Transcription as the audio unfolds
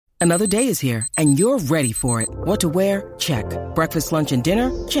Another day is here, and you're ready for it. What to wear? Check. Breakfast, lunch, and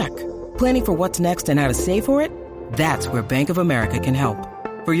dinner? Check. Planning for what's next and how to save for it? That's where Bank of America can help.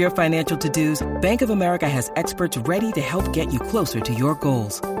 For your financial to-dos, Bank of America has experts ready to help get you closer to your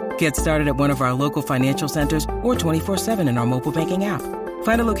goals. Get started at one of our local financial centers or 24/7 in our mobile banking app.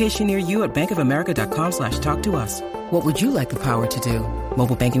 Find a location near you at bankofamerica.com/talktous. What would you like the power to do?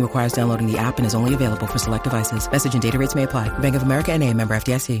 Mobile banking requires downloading the app and is only available for select devices. Message and data rates may apply. Bank of America N.A., member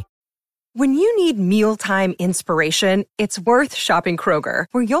FDIC. When you need mealtime inspiration, it's worth shopping Kroger,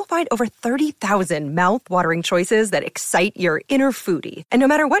 where you'll find over 30,000 mouth-watering choices that excite your inner foodie. And no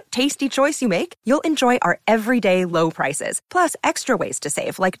matter what tasty choice you make, you'll enjoy our everyday low prices, plus extra ways to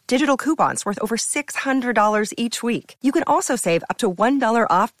save, like digital coupons worth over $600 each week. You can also save up to $1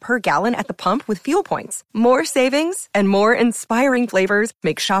 off per gallon at the pump with fuel points. More savings and more inspiring flavors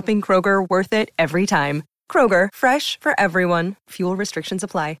make shopping Kroger worth it every time. Kroger, fresh for everyone. Fuel restrictions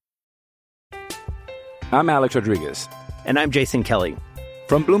apply. I'm Alex Rodriguez. And I'm Jason Kelly.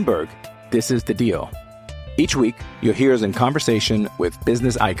 From Bloomberg, this is The Deal. Each week, you'll hear us in conversation with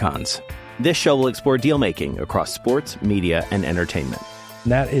business icons. This show will explore deal-making across sports, media, and entertainment.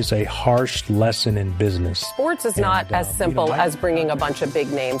 That is a harsh lesson in business. Sports is not as simple as bringing a bunch of big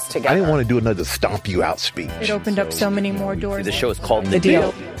names together. I didn't want to do another stomp you out speech. It opened up so many more doors. The show is called The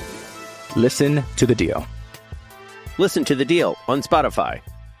Deal. Listen to The Deal. Listen to The Deal on Spotify.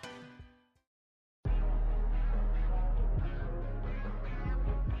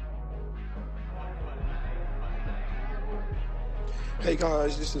 Hey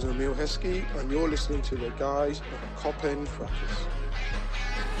guys, this is Emil Heskey, and you're listening to the guys at Cop End Fracas.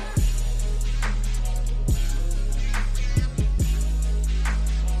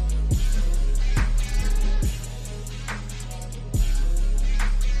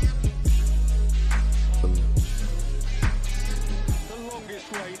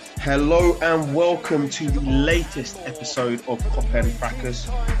 Hello and welcome to the latest episode of Cop End Fracas.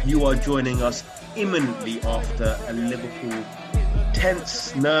 You are joining us imminently after a Liverpool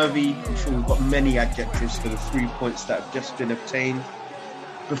tense, nervy, I'm sure we've got many adjectives for the 3 points that have just been obtained.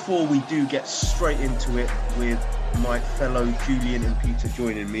 Before we do get straight into it with my fellow Julian and Peter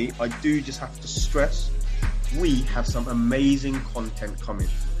joining me, I do just have to stress, we have some amazing content coming.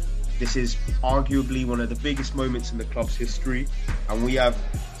 This is arguably one of the biggest moments in the club's history, and we have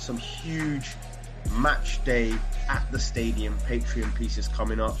some huge match day at the stadium Patreon pieces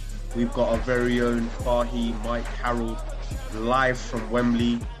coming up. We've got our very own Fahy Mike Harold live from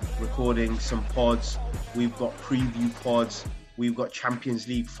Wembley recording some pods. We've got preview pods. We've got Champions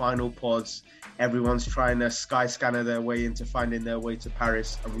League final pods. Everyone's trying to sky scanner their way into finding their way to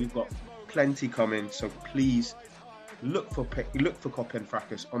Paris, and we've got plenty coming. So please look for Cop End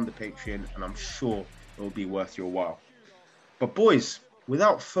Fracas on the Patreon, and I'm sure it will be worth your while. But boys,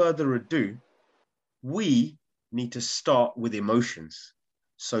 without further ado, we need to start with emotions.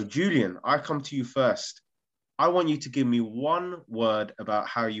 So Julian, I come to you first. I want you to give me one word about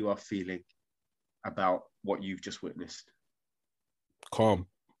how you are feeling about what you've just witnessed. Calm.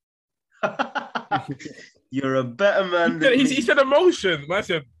 You're a better man than me. He said emotion. Man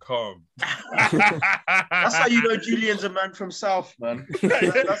said calm. That's how you know Julian's a man from South, man.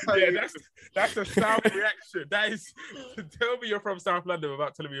 That's a South reaction. That is, tell me you're from South London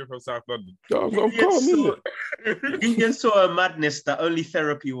without telling me you're from South London. I'm calm, isn't it? Julian saw a madness that only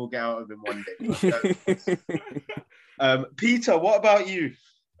therapy will get out of him one day. Peter, what about you?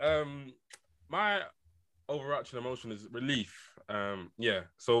 My overarching emotion is relief.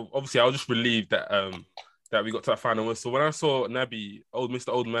 So obviously I was just relieved that we got to that final whistle. When I saw Naby,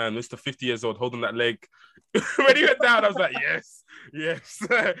 Mr. Old Man, Mr. 50 years old, holding that leg, when he went down, I was like, yes.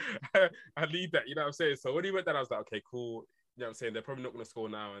 I need that, you know what I'm saying? So when he went down, I was like, okay, cool. You know what I'm saying? They're probably not going to score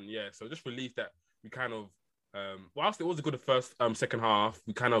now. And so just relieved that we kind of, whilst it was a good second half,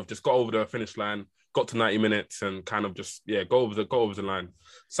 we kind of just got over the finish line, got to 90 minutes and kind of just, go over the line.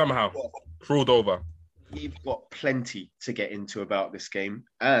 Somehow, crawled over. We've got plenty to get into about this game.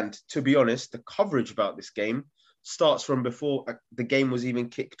 And to be honest, the coverage about this game starts from before the game was even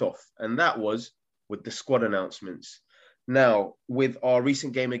kicked off. And that was with the squad announcements. Now, with our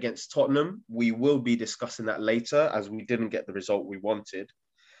recent game against Tottenham, we will be discussing that later as we didn't get the result we wanted.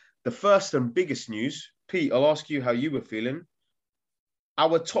 The first and biggest news, Pete, I'll ask you how you were feeling.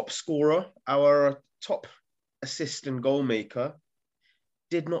 Our top scorer, our top assist and goal maker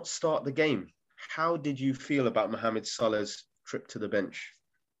did not start the game. How did you feel about Mohamed Salah's trip to the bench?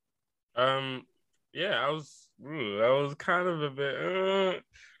 I was kind of a bit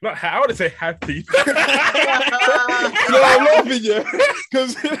I wouldn't say happy. No, I'm laughing, yeah,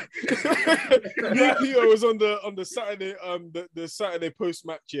 because me and Peter was on the Saturday the Saturday post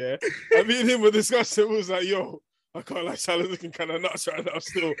match, yeah, and me and him were discussing. It was like, yo, I can't lie, Salah's looking kind of nuts right now.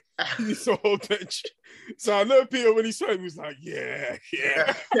 Still, he needs to hold bench. So I know Peter when he saw him, he was like, yeah.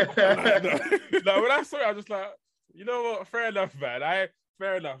 No, when I saw it, I was just like, you know what? Fair enough, man.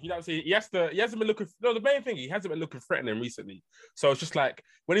 Fair enough. You know what I'm saying? He hasn't been looking. No, the main thing, he hasn't been looking threatening recently. So it's just like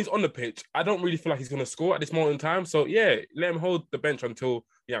when he's on the pitch, I don't really feel like he's going to score at this moment in time. So yeah, let him hold the bench until,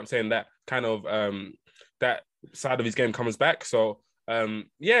 you know what I'm saying, that kind of that side of his game comes back. So I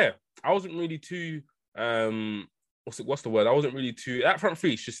wasn't really too what's the word? I wasn't really too. That front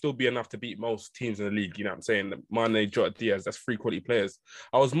three should still be enough to beat most teams in the league. You know what I'm saying? Mane, Jota, Diaz, that's 3 quality players.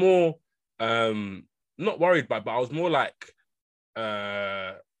 I was more not worried by, but I was more like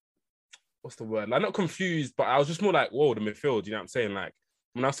what's the word? Like not confused, but I was just more like, whoa, the midfield. You know what I'm saying? Like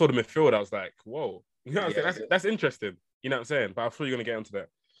when I saw the midfield, I was like, whoa. You know what I'm saying? That's interesting. You know what I'm saying? But I thought you were gonna get into that.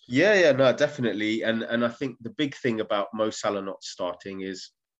 Yeah, no, definitely. And I think the big thing about Mo Salah not starting is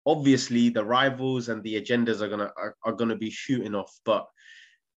obviously the rivals and the agendas are gonna be shooting off. But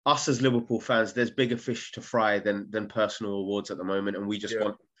us as Liverpool fans, there's bigger fish to fry than personal awards at the moment, and we just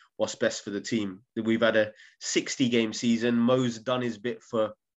want what's best for the team. We've had a 60-game season. Mo's done his bit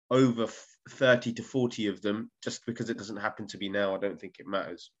for over 30 to 40 of them. Just because it doesn't happen to be now, I don't think it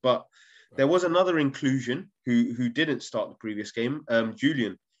matters. But there was another inclusion who didn't start the previous game,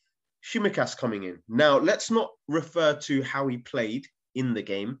 Julian Tsimikas coming in. Now, let's not refer to how he played in the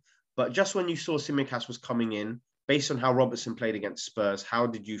game, but just when you saw Tsimikas was coming in, based on how Robertson played against Spurs, how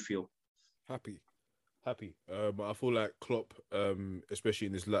did you feel? Happy. But I feel like Klopp, especially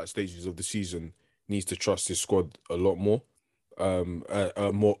in his latter stages of the season, needs to trust his squad a lot more, a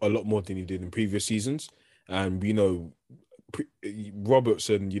lot more than he did in previous seasons. And you know,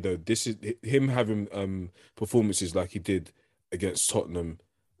 Robertson, you know, this is him having performances like he did against Tottenham.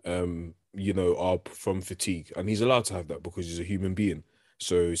 You know, are from fatigue, and he's allowed to have that because he's a human being.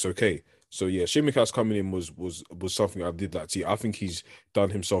 So it's okay. So yeah, Tsimikas coming in was something I did like to see. I think he's done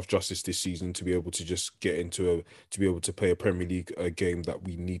himself justice this season to be able to just get into to be able to play a Premier League game that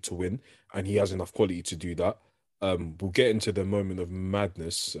we need to win, and he has enough quality to do that. We'll get into the moment of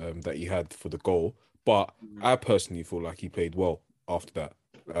madness that he had for the goal, but I personally feel like he played well after that.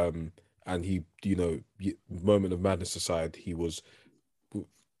 And he, you know, moment of madness aside, he was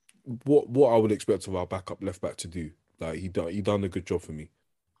what I would expect of our backup left back to do. Like he done a good job for me.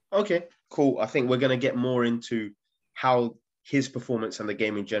 Okay, cool. I think we're going to get more into how his performance and the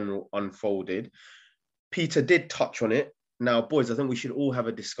game in general unfolded. Peter did touch on it. Now, boys, I think we should all have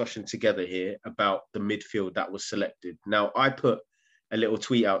a discussion together here about the midfield that was selected. Now, I put a little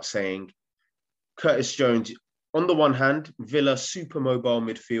tweet out saying, Curtis Jones, on the one hand, Villa, super mobile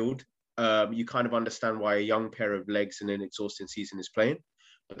midfield. You kind of understand why a young pair of legs in an exhausting season is playing.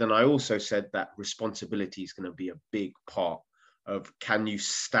 But then I also said that responsibility is going to be a big part of can you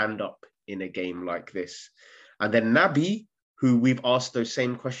stand up in a game like this? And then Naby, who we've asked those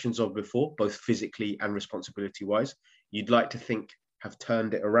same questions of before, both physically and responsibility-wise, you'd like to think have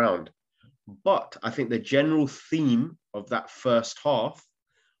turned it around. But I think the general theme of that first half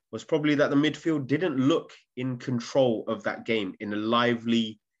was probably that the midfield didn't look in control of that game in a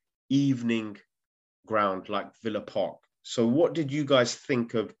lively evening ground like Villa Park. So what did you guys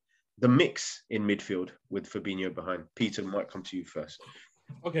think of the mix in midfield with Fabinho behind? Peter, might come to you first.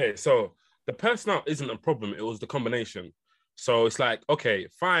 Okay, so the personnel isn't a problem. It was the combination. So it's like, okay,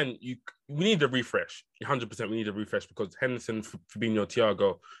 fine. We need a refresh. 100% we need a refresh because Henderson, Fabinho,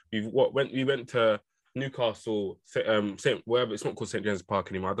 Thiago, we went to Newcastle, wherever, it's not called St. James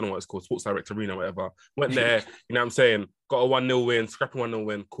Park anymore. I don't know what it's called, Sports Direct Arena, whatever. Went there, you know what I'm saying? Got a 1-0 win, scrapping 1-0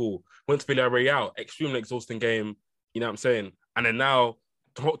 win, cool. Went to Villarreal, extremely exhausting game, you know what I'm saying? And then now,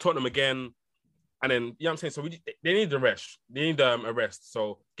 Tottenham again, and then, you know what I'm saying? So they need a rest. They need a rest.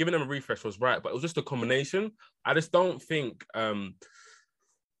 So giving them a refresh was right, but it was just a combination. I just don't think Naby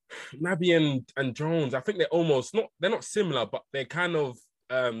and Jones, I think they're not similar, but they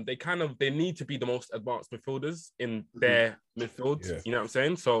need to be the most advanced midfielders in their midfield. Yeah. You know what I'm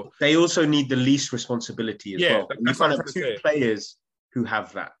saying? So they also need the least responsibility as well. You kind of two players who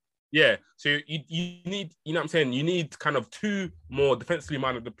have that. Yeah, so you need, you know what I'm saying? You need kind of 2 more defensively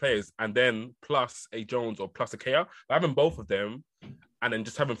minded players and then plus a Jones or plus a Kea. Having both of them and then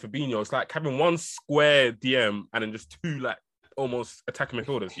just having Fabinho, it's like having one square DM and then just 2 like almost attacking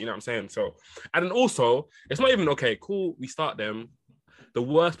midfielders, you know what I'm saying? So, and then also, it's not even, okay, cool, we start them. The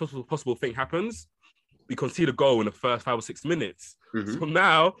worst possible thing happens. we concede a goal in the first 5 or 6 minutes. So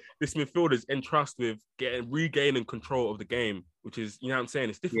now this midfield is entrusted with regaining control of the game, which is, you know what I'm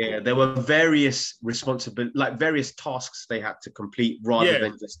saying? It's difficult. Yeah, there were various various tasks they had to complete rather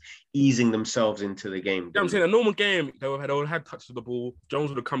than just easing themselves into the game. You know what I'm saying? A normal game, they would have had touch of the ball. Jones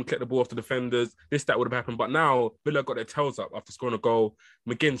would have come collect the ball off the defenders. That would have happened. But now Villa got their tails up after scoring a goal.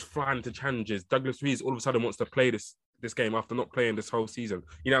 McGinn's flying into challenges. Douglas Luiz all of a sudden wants to play this game after not playing this whole season.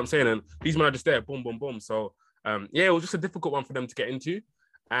 You know what I'm saying? And these men are just there, boom, boom, boom. So, it was just a difficult one for them to get into.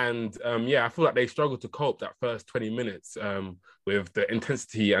 And, I feel like they struggled to cope that first 20 minutes with the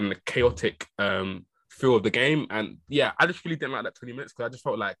intensity and the chaotic feel of the game. And, I just really didn't like that 20 minutes because I just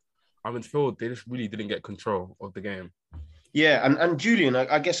felt like our midfield, they just really didn't get control of the game. Yeah, and Julian,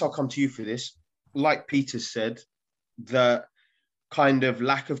 I guess I'll come to you for this. Like Peter said, the kind of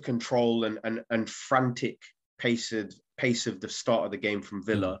lack of control and frantic pace of the start of the game from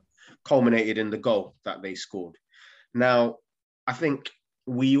Villa culminated in the goal that they scored. Now, I think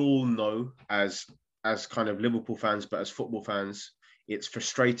we all know as kind of Liverpool fans, but as football fans, it's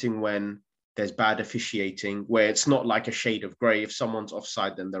frustrating when there's bad officiating, where it's not like a shade of grey. If someone's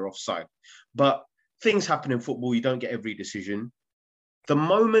offside, then they're offside. But things happen in football. You don't get every decision. The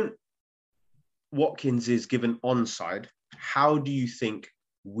moment Watkins is given onside, how do you think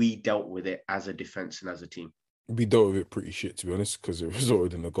we dealt with it as a defence and as a team? We dealt with it pretty shit, to be honest, because it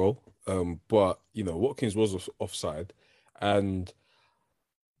resulted in a goal. But, Watkins was offside. And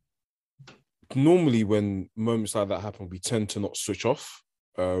normally when moments like that happen, we tend to not switch off.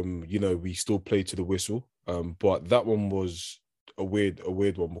 We still play to the whistle. But that one was a weird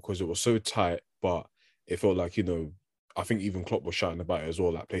one because it was so tight, but it felt like, I think even Klopp was shouting about it as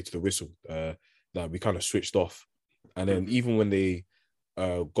well, like play to the whistle. That we kind of switched off. And then even when they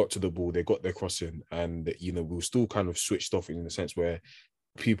got to the ball, they got their crossing, and we were still kind of switched off in the sense where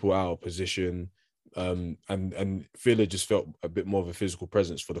people out of position, and Villa just felt a bit more of a physical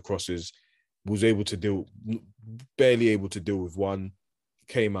presence for the crosses. Was barely able to deal with one,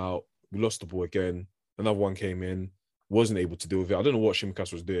 came out, we lost the ball again, another one came in, wasn't able to deal with it. I don't know what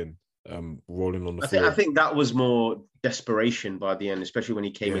Tsimikas was doing, rolling on the floor. I think that was more desperation by the end, especially when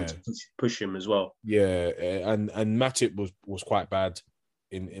he came in to push him as well. Yeah, and Matip was quite bad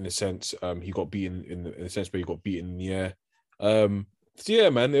in a sense. He got beaten in a sense where he got beaten in the air.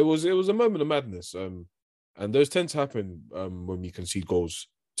 Man, it was a moment of madness. And those tend to happen when we concede goals,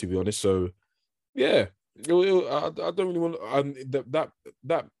 to be honest. So, I don't really want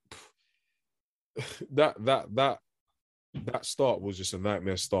that start was just a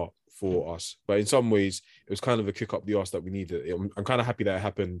nightmare start for us. But in some ways, it was kind of a kick up the arse that we needed. I'm kind of happy that it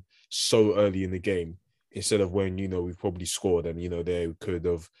happened so early in the game instead of when we probably scored and they could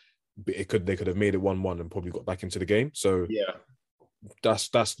have made it 1-1 and probably got back into the game. So that's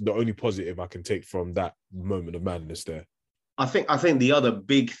the only positive I can take from that moment of madness there. I think the other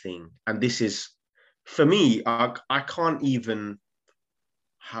big thing, and this is for me, I can't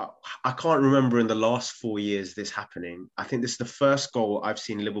remember in the last 4 years this happening. I think this is the first goal I've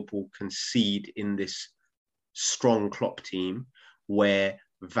seen Liverpool concede in this strong Klopp team where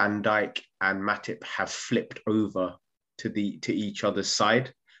Van Dijk and Matip have flipped over to each other's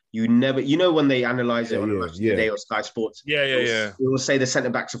side. You never, when they analyze it on Match Today or Sky Sports, it will say the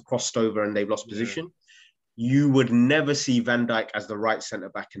centre backs have crossed over and they've lost position. You would never see Van Dijk as the right centre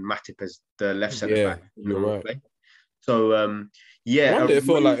back and Matip as the left centre back. You're right. Play. So I wonder it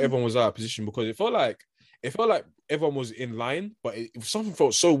felt like everyone was out of position because it felt like everyone was in line, but something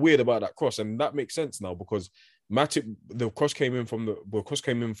felt so weird about that cross, and that makes sense now because Matip, the cross came in from the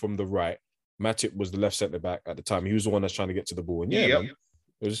right. Matip was the left centre back at the time. He was the one that's trying to get to the ball, and man,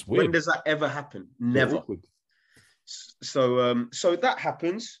 it was just weird. When does that ever happen? Never. So that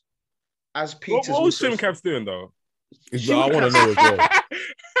happens. As Peter's what was Tsimikas doing though? I want to know as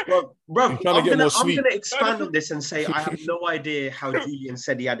well. I'm going to expand on this and say I have no idea how Julian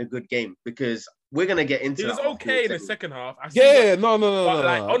said he had a good game because we're going to get into it. He was okay in the second half.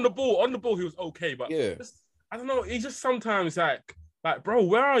 No. On the ball, he was okay. But I don't know. He just sometimes like, bro,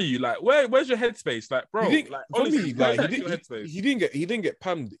 where are you? Like, where's your headspace? Like, bro, he didn't get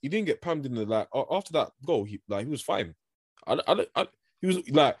pammed. He didn't get pammed in the after that goal. He was fine. He was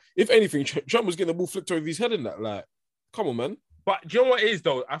like, if anything, Trump was getting the ball flicked over his head in that. Like, come on, man. But do you know what it is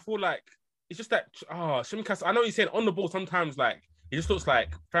though? I feel like it's just that Tsimikas, I know he's saying on the ball sometimes like he just looks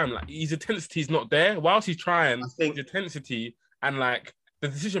like his intensity is not there. Whilst he's trying, his intensity and like the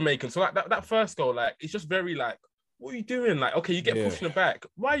decision making. So like that first goal, like it's just very like, what are you doing? Like, okay, you get pushed in the back.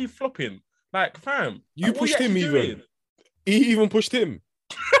 Why are you flopping? Like, fam, you pushed him even. He even pushed him.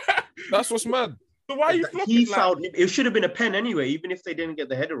 That's what's mad. So why are you flopping? He fouled him. It should have been a pen anyway, even if they didn't get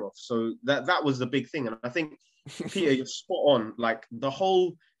the header off. So that was the big thing. And I think, Peter, you're spot on. Like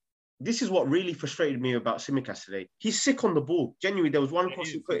this is what really frustrated me about Tsimikas today. He's sick on the ball. Genuinely, there was one cross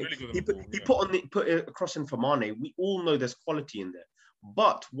he put it across in for Mane. We all know there's quality in there.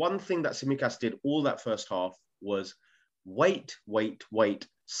 But one thing that Tsimikas did all that first half was wait.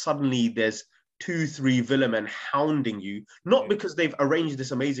 Suddenly there's 2-3 Villa men hounding you, not because they've arranged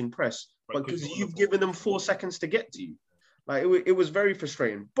this amazing press, but because you've given them 4 seconds to get to you. Like it was very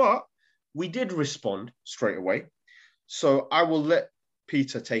frustrating. But we did respond straight away. So I will let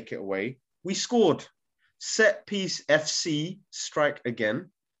Peter take it away. We scored. Set piece FC strike again.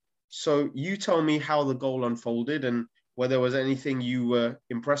 So you tell me how the goal unfolded and whether there was anything you were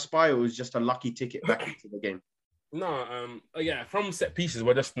impressed by, or it was just a lucky ticket back into the game. No, from set pieces,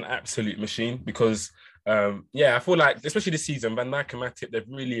 we're just an absolute machine because, I feel like, especially this season, Van Dijk and Matip, they've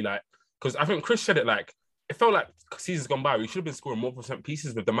really because I think Chris said it, it felt like seasons gone by, we should have been scoring more %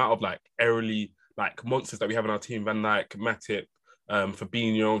 pieces with the amount of aerially monsters that we have in our team. Van Dijk, Matip,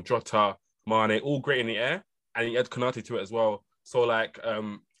 Fabinho, Jota, Mane, all great in the air, and you add Konate to it as well. So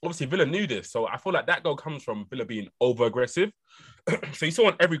obviously Villa knew this, so I feel like that goal comes from Villa being over aggressive. So you saw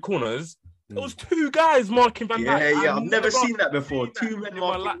on every corners, there was 2 guys marking Van Dijk. Yeah, I've never seen that before. 2 men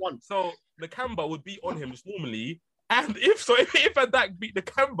marking one. So the Nakamba would be on him just normally. And if Van Dijk beat the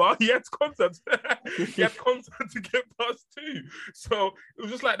Nakamba, he had contact. He had contact to get past 2. So it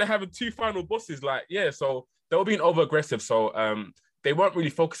was just like they're having 2 final bosses. So they were being over aggressive. So they weren't really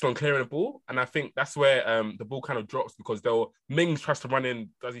focused on clearing the ball. And I think that's where the ball kind of drops because Mings tries to run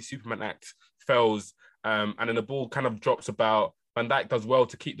in, does his Superman act, fails. And then the ball kind of drops about. Van Dijk does well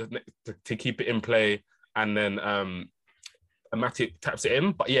to keep it in play, and then Matip taps it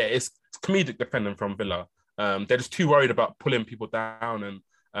in. But yeah, it's comedic defending from Villa. They're just too worried about pulling people down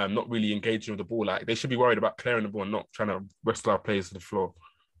and not really engaging with the ball. They should be worried about clearing the ball and not trying to wrestle our players to the floor.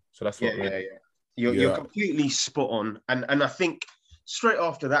 So that's what. You're completely spot on, and I think straight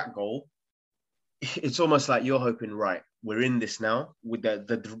after that goal, it's almost like you're hoping, right, we're in this now. With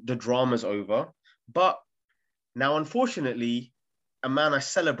the drama's over, but now unfortunately, a man I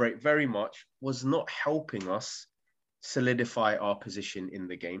celebrate very much was not helping us solidify our position in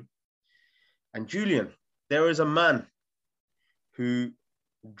the game. And Julian, there is a man who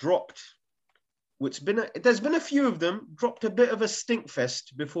dropped, there's been a few of them, dropped a bit of a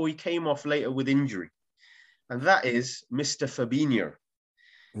stinkfest before he came off later with injury. And that is Mr. Fabinho.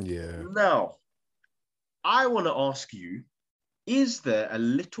 Yeah. Now, I want to ask you, is there a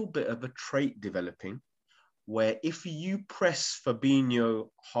little bit of a trait developing where if you press Fabinho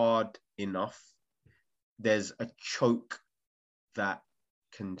hard enough, there's a choke that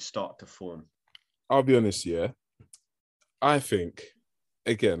can start to form? I'll be honest, I think,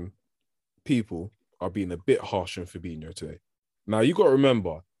 again, people are being a bit harsh on Fabinho today. Now, you got to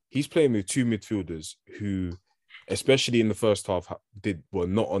remember, he's playing with 2 midfielders who, especially in the first half, were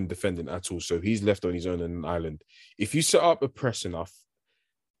not on defending at all. So he's left on his own on an island. If you set up a press enough,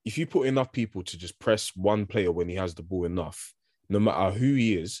 if you put enough people to just press one player when he has the ball enough, no matter who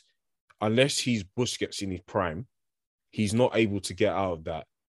he is, unless he's Busquets in his prime, he's not able to get out of that.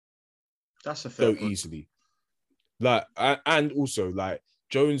 That's a fair so point. Easily. And also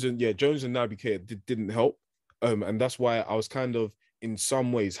Jones and Naby Keita didn't help, and that's why I was kind of in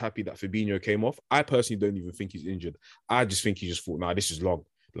some ways happy that Fabinho came off. I personally don't even think he's injured. I just think he just thought, nah, this is long.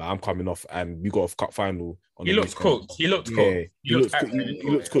 I'm coming off, and we got a cup final. He looked cooked. He looked cooked. He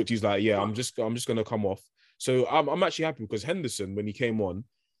looked cooked. He's like, I'm just gonna come off. So I'm actually happy because Henderson, when he came on,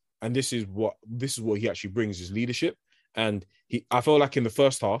 and this is what he actually brings, is leadership. And I felt like in the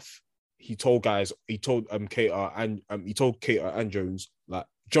first half, he told Keita and Jones,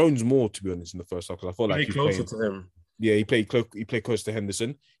 Jones more, to be honest, in the first half, because I felt like he closer to him. Yeah, he played close to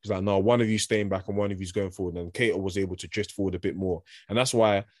Henderson. He's like, no, one of you staying back and one of you's going forward. And Keita was able to drift forward a bit more. And that's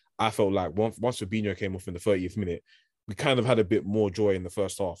why I felt like once Fabinho came off in the 30th minute, we kind of had a bit more joy in the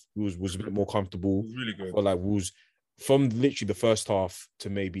first half. We was a bit more comfortable. It was really good. But we was from literally the first half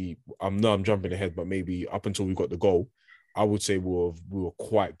to maybe, I'm jumping ahead, but maybe up until we got the goal, I would say we were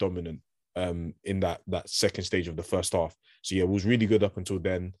quite dominant in that second stage of the first half. So yeah, it was really good up until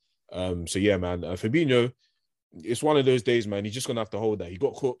then. So yeah, man, Fabinho, it's one of those days, man. He's just gonna have to hold that. He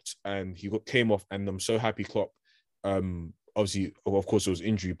got cooked and came off, and I'm so happy Klopp. Obviously, of course, it was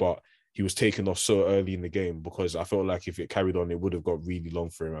injury, but he was taken off so early in the game because I felt like if it carried on, it would have got really long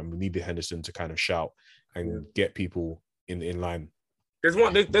for him, and we needed Henderson to kind of shout and get people in line. There's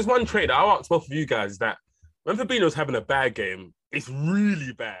one trait that I'll ask both of you guys, that when Fabinho's having a bad game, it's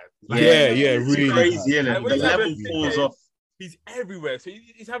really bad. Really crazy, isn't it? The level falls off. He's everywhere. So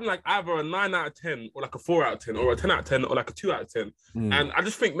he's having like either a 9 out of 10 or like a 4 out of 10 or a 10 out of 10 or like a 2 out of 10. And I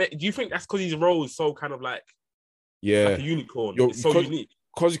just think, do you think that's because his role is so kind of like a unicorn? It's so unique.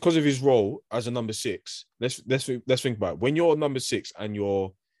 Because of his role as a number 6. Let's think about it. When you're number 6 and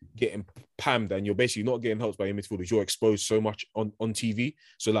you're getting pammed and you're basically not getting helped by your midfielders, you're exposed so much on TV.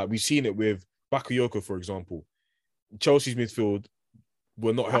 So like we've seen it with Bakayoko, for example. Chelsea's midfield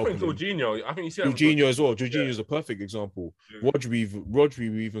were not helping. I think Jorginho. I think you see Jorginho as well. Jorginho is a perfect example. Rodri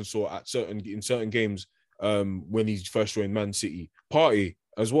we even saw in certain games when he first joined Man City. Partey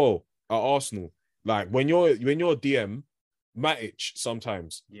as well at Arsenal. Like when you're DM, Matic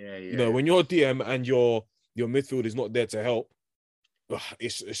sometimes. You know, when you're DM and your midfield is not there to help,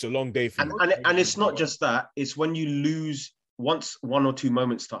 it's a long day for you. And it's not just that. It's when you lose. Once 1 or 2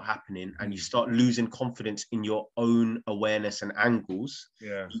 moments start happening and you start losing confidence in your own awareness and angles,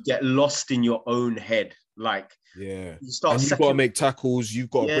 you get lost in your own head. Like, you start and you've got to make tackles,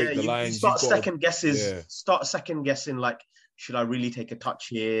 you've got to break the lines. You start second guessing, like, should I really take a touch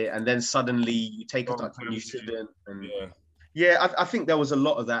here? And then suddenly you take a touch and you shouldn't. And I think there was a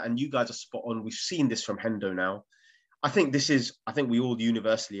lot of that, and you guys are spot on. We've seen this from Hendo now. I think we all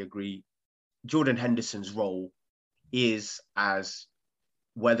universally agree, Jordan Henderson's role is as,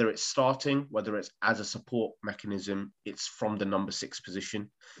 whether it's starting, whether it's as a support mechanism, it's from the number 6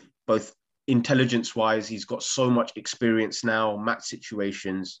 position. Both intelligence-wise, he's got so much experience now, match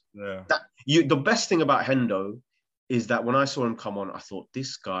situations. The best thing about Hendo is that when I saw him come on, I thought,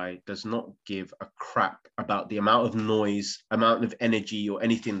 this guy does not give a crap about the amount of noise, amount of energy or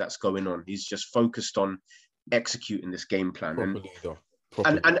anything that's going on. He's just focused on executing this game plan.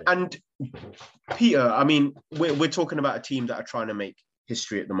 And Peter, I mean, we're talking about a team that are trying to make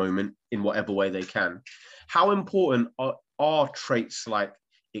history at the moment in whatever way they can. How important are traits like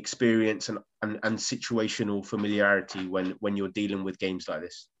experience and situational familiarity when you're dealing with games like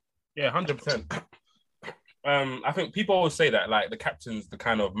this? Yeah, 100%. I think people always say that like the captain's the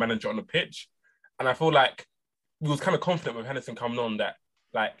kind of manager on the pitch, and I feel like we was kind of confident with Henderson coming on that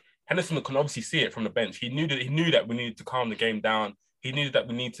like Henderson can obviously see it from the bench. He knew that we needed to calm the game down. He knew that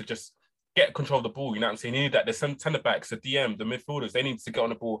we need to just get control of the ball. You know what I'm saying? He knew that the centre backs, the DM, the midfielders, they need to get on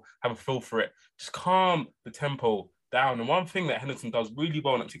the ball, have a feel for it, just calm the tempo down. And one thing that Henderson does really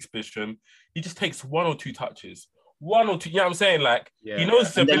well in that 6th position, he just takes 1 or 2 touches. 1 or 2, you know what I'm saying? Like, he knows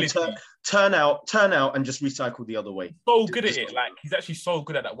his ability. Turn out and just recycle the other way. So good at it. Like, he's actually so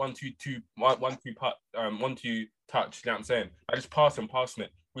good at that 1-2 touch, you know what I'm saying? I just passing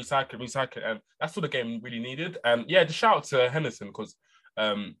it. Recycle, and that's what the game really needed. And just shout out to Henderson because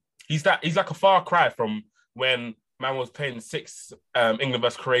he's like a far cry from when man was playing 6 England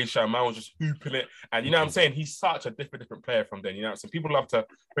versus Croatia, and man was just hooping it. And you know what I'm saying? He's such a different player from then. You know, so people love to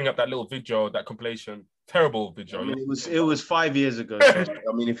bring up that little video, that compilation, terrible video. I mean, it was 5 years ago. So,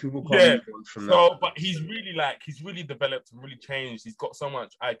 I mean, if people can't move on from that, but he's really developed and really changed. He's got so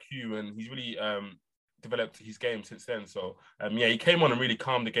much IQ, and he's really developed his game since then. So he came on and really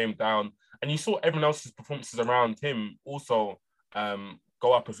calmed the game down, and you saw everyone else's performances around him also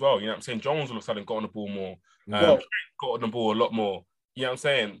go up as well. You know what I'm saying? Jones all of a sudden got on the ball more, got on the ball a lot more. You know what I'm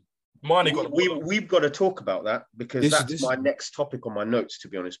saying? Mane got the ball. We've got to talk about that because that's my next topic on my notes, to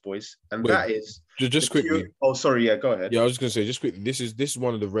be honest, boys. And that is just quickly. Oh, sorry, go ahead. Yeah, I was just gonna say just quickly. This is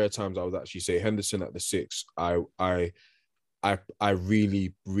one of the rare times I would actually say Henderson at the 6. I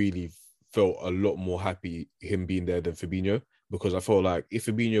really felt a lot more happy him being there than Fabinho, because I felt like if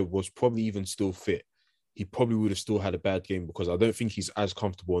Fabinho was probably even still fit, he probably would have still had a bad game, because I don't think he's as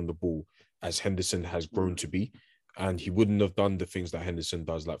comfortable on the ball as Henderson has grown to be. And he wouldn't have done the things that Henderson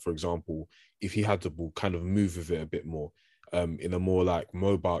does. Like, for example, if he had the ball, kind of move with it a bit more, in a more like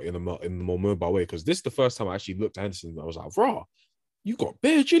mobile, in a more mobile way. Because this is the first time I actually looked at Henderson and I was like, rah, you got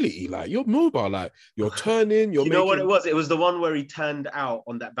bare agility, like you're mobile, like you're turning, you know what it was? It was the one where he turned out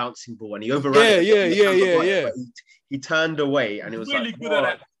on that bouncing ball and he overran. Yeah. He turned away and it was really like, good at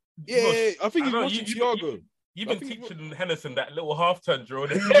that. Yeah, I think he's watching Thiago. You've been teaching Henderson that little half turn drill.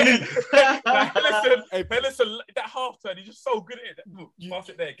 Henderson, that half turn, he's just so good at it. Pass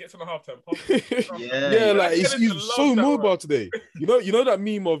it there, gets on the half turn. Like he's so mobile today. You know that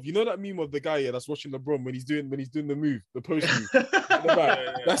meme of the guy that's watching LeBron when he's doing the move, the post move.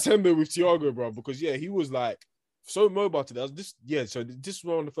 That's Hendo with Thiago, bro. Because he was like so mobile today. So this was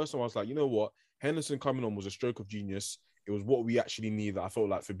one of the first time I was like, you know what, Henderson coming on was a stroke of genius. It was what we actually needed. I felt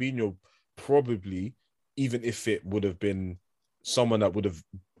like Fabinho probably, even if it would have been someone that would have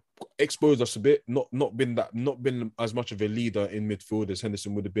exposed us a bit, not been as much of a leader in midfield as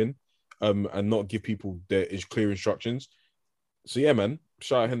Henderson would have been, and not give people their clear instructions. So yeah, man.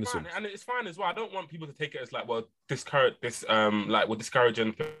 Shout out Henderson. And it's fine as well. I don't want people to take it as like, well, we're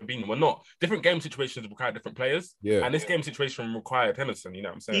discouraging Fabinho. We're not. Different game situations require different players. Yeah. And this game situation required Henderson. You know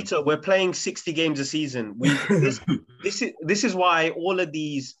what I'm saying? Peter, we're playing 60 games a season. This is why all of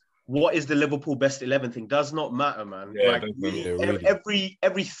these what is the Liverpool best 11 thing does not matter, man. Yeah, like really.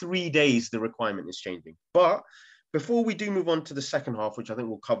 every 3 days the requirement is changing. But before we do move on to the second half, which I think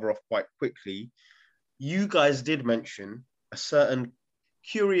we'll cover off quite quickly, you guys did mention a certain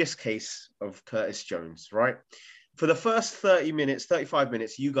curious case of Curtis Jones, right? For the first 35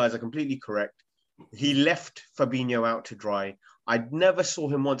 minutes, you guys are completely correct. He left Fabinho out to dry. I never saw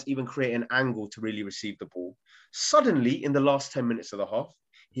him once even create an angle to really receive the ball. Suddenly, in the last 10 minutes of the half,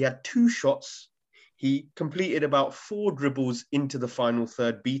 he had 2 shots. He completed about 4 dribbles into the final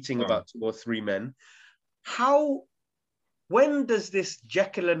third, beating about 2 or 3 men. When does this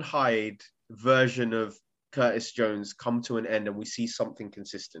Jekyll and Hyde version of Curtis Jones come to an end and we see something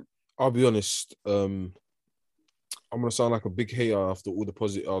consistent? I'll be honest. I'm gonna sound like a big hater after all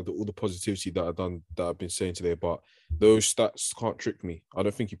the positivity that I've been saying today, but those stats can't trick me. I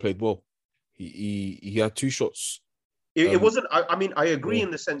don't think he played well. He had 2 shots. It wasn't. I mean, I agree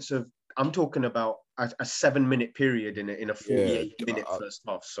in the sense of I'm talking about a 7-minute period in a 48-minute first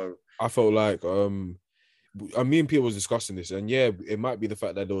half. So I felt like me and Peter was discussing this, and yeah, it might be the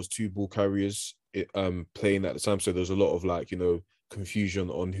fact that there was 2 ball carriers playing at the time, so there's a lot of confusion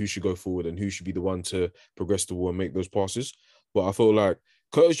on who should go forward and who should be the one to progress the ball and make those passes. But I feel like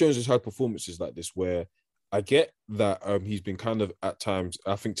Curtis Jones has had performances like this where I get that he's been kind of at times.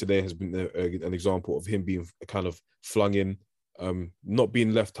 I think today has been an example of him being kind of flung in, not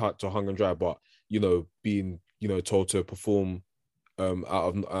being left to hung and dry, but being told to perform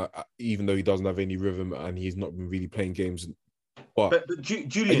even though he doesn't have any rhythm and he's not been really playing games. But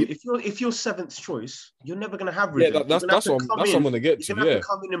Julian, if you're 7th choice, you're never going to have rhythm. Yeah, that's what I'm going to get to. You're going to have to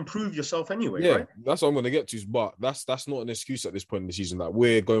come in and prove yourself anyway, right? That's what I'm going to get to. But that's not an excuse at this point in the season. Like,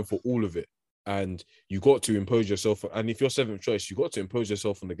 we're going for all of it, and you got to impose yourself. And if you're 7th choice, you got to impose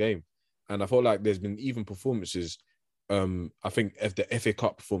yourself on the game. And I felt like there's been even performances. I think the FA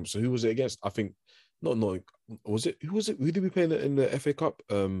Cup performance. So who was it against? I think was it? Who was it? Who did we play in the FA Cup?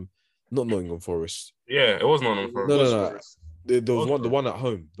 Not Nottingham Forest. Yeah, it was Nottingham Forest. No. There was one. The one at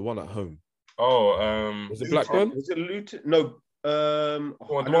home. Oh, was it Blackburn? Was it Luton? No. The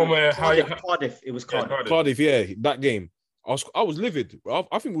one where Cardiff. It was Cardiff. Yeah, Cardiff. Yeah, that game. I was livid.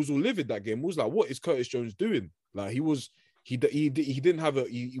 I think we was all livid that game. It was like, what is Curtis Jones doing? Like he didn't have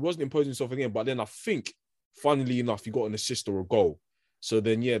he wasn't imposing himself again. But then I think, funnily enough, he got an assist or a goal. So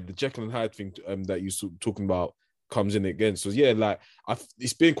then, yeah, the Jekyll and Hyde thing that you're talking about comes in again. So yeah, like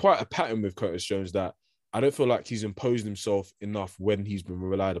it's been quite a pattern with Curtis Jones that I don't feel like he's imposed himself enough when he's been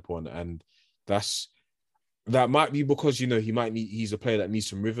relied upon, and that might be because he's a player that needs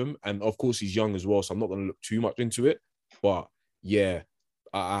some rhythm, and of course he's young as well. So I'm not going to look too much into it, but yeah,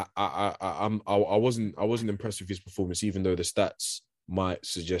 I wasn't impressed with his performance, even though the stats might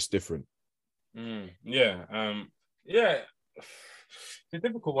suggest different. Yeah. It's a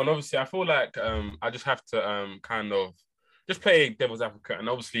difficult one. Obviously, I feel like I just have to kind of just play devil's advocate, and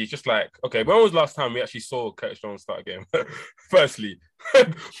obviously it's just like, okay, when was the last time we actually saw Curtis Jones start a game? Firstly,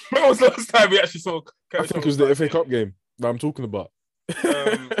 when was the last time we actually saw Curtis I think Jones it was the FA Cup game that I'm talking about. You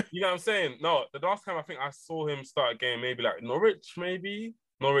know what I'm saying? No, the last time I think I saw him start a game, maybe like Norwich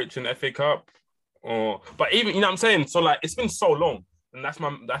in the FA Cup, but even, you know what I'm saying? So like, it's been so long, and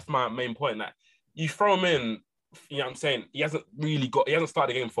that's my main point. Like, you throw him in, you know what I'm saying? He hasn't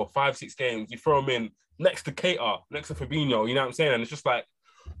started the game for 5-6 games. You throw him in next to Keita, next to Fabinho, you know what I'm saying? And it's just like,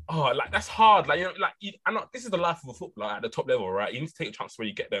 oh, like that's hard. Like, I know this is the life of a footballer at the top level, right? You need to take a chance where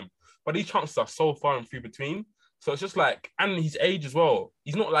you get them. But these chances are so far and few between. So it's just like, and his age as well.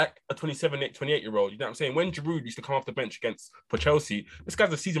 He's not like a 28-year-old, you know what I'm saying? When Giroud used to come off the bench for Chelsea, this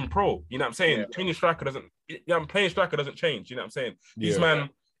guy's a seasoned pro, you know what I'm saying? Playing striker doesn't change, you know what I'm saying? These man,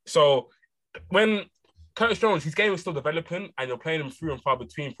 so when Curtis Jones, his game is still developing, and you're playing him through and far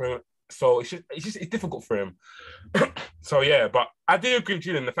between for him. So it's difficult for him. So yeah, but I do agree with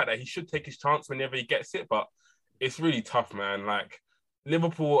Julian in the fact that he should take his chance whenever he gets it. But it's really tough, man. Like,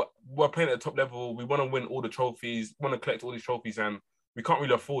 Liverpool, we're playing at the top level. We want to win all the trophies, want to collect all these trophies, and we can't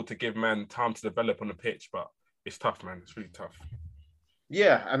really afford to give man time to develop on the pitch. But it's tough, man. It's really tough.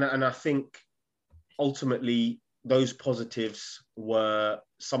 Yeah, and I think ultimately those positives were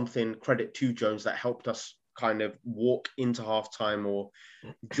something, credit to Jones, that helped us kind of walk into halftime or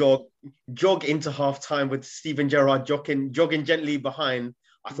jog into halftime with Steven Gerrard jogging gently behind.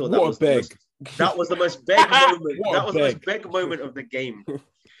 I thought that was the most beg moment. That was the most beg moment of the game. But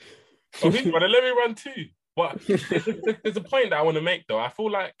let me run too. But there's a point that I want to make, though. I feel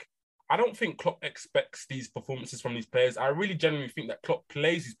like I don't think Klopp expects these performances from these players. I really genuinely think that Klopp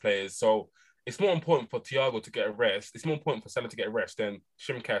plays these players. So it's more important for Thiago to get a rest. It's more important for Salah to get a rest than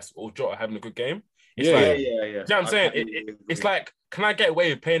Shimkas or Jota having a good game. It's yeah. You know what I'm saying? It's like, can I get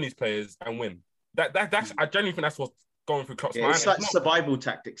away with paying these players and win? That's I genuinely think that's what's going through Klopp's mind. It's like survival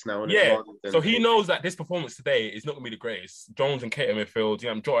tactics now. So he knows that this performance today is not going to be the greatest. Jones and Keita midfield,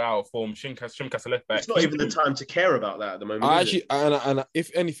 Jota out of form, Shimkas a left back. It's not even the time to care about that at the moment. And if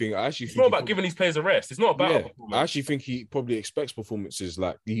anything, I actually it's not about giving these players a rest. It's not about I actually think he probably expects performances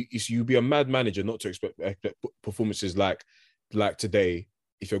like you'd be a mad manager not to expect performances like today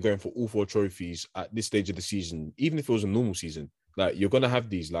if you're going for all 4 trophies at this stage of the season, even if it was a normal season. Like, you're going to have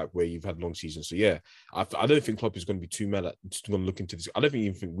these, like, where you've had long seasons. So, yeah, I don't think Klopp is going to be too mad at going to look into this. I don't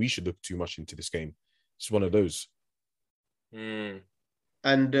even think we should look too much into this game. It's one of those. And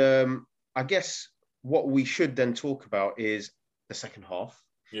I guess what we should then talk about is the second half.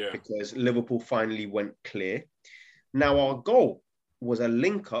 Yeah. Because Liverpool finally went clear. Now, our goal was a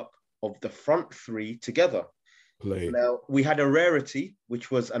link-up of the front 3 together. Now, we had a rarity, which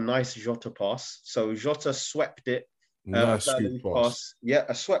was a nice Jota pass. So, Jota swept it. Nice sweep pass. Yeah,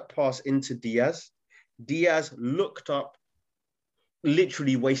 a swept pass into Diaz. Diaz looked up,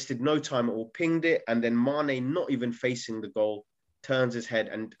 literally wasted no time at all, pinged it, and then Mane, not even facing the goal, turns his head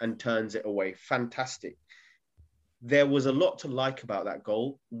and turns it away. Fantastic. There was a lot to like about that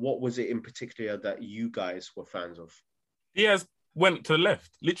goal. What was it in particular that you guys were fans of? Diaz went to the left,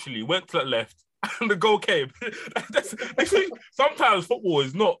 literally went to the left, and the goal came. Sometimes football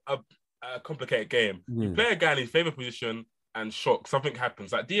is not a complicated game. You play a guy in his favourite position and shock, something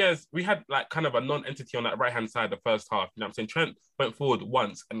happens. Like Diaz, we had like kind of a non-entity on that right-hand side the first half. You know what I'm saying? Trent went forward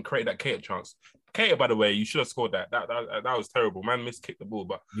once and created that Keita chance. Keita, by the way, you should have scored that. That was terrible. Man miskicked the ball,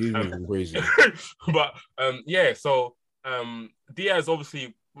 but crazy. But so Diaz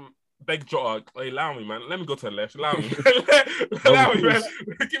obviously begged Jota, hey, allow me, man. Let me go to the left. Allow me. Allow me, man.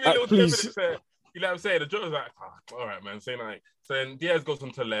 Give me a little 10 minutes there. You know what I'm saying? The Jota's like, all right, man. So then Diaz goes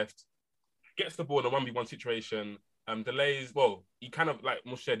on to the left, gets the ball in a 1v1 situation, delays. Well, he kind of like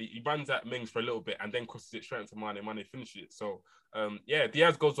Moshed, he runs at Mings for a little bit and then crosses it straight into Mane. Mane finishes it. So,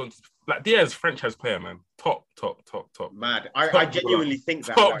 Diaz goes on to, like, Diaz, franchise player, man. Top. Mad. I genuinely think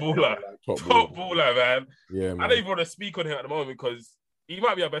that. Top baller, man. Yeah, man. I don't even want to speak on him at the moment because he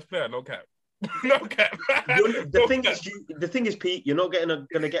might be our best player, no cap. No cap. The thing is, Pete, you're not going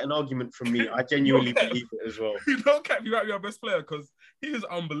to get an argument from me. I genuinely believe it as well. No cap, he might be our best player because he is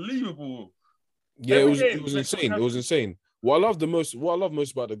unbelievable. Yeah, it was insane. It was insane. What I love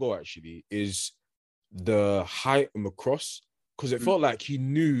most about the goal actually is the height and the cross, because it felt like he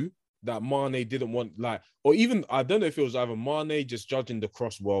knew that Mane didn't want, like, or even I don't know if it was either Mane just judging the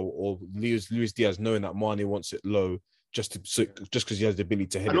cross well or Luis Diaz knowing that Mane wants it low just because he has the ability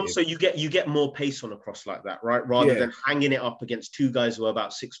to hit it. And also you get more pace on a cross like that, right? Rather than hanging it up against 2 guys who are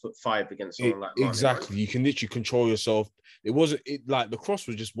about 6'5" against someone like Mane. Exactly. Right? You can literally control yourself. The cross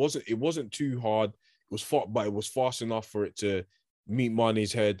wasn't too hard. It was far, but it was fast enough for it to meet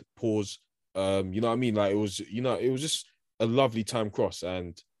Mane's head, pause. You know what I mean? Like, it was just a lovely time cross,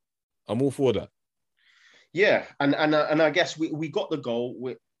 and I'm all for that. Yeah, and I guess we got the goal.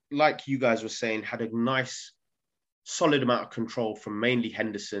 We, like you guys were saying, had a nice, solid amount of control from mainly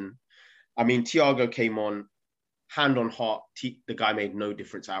Henderson. I mean, Thiago came on, hand on heart, the guy made no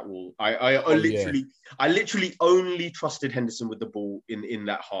difference at all. I literally only trusted Henderson with the ball in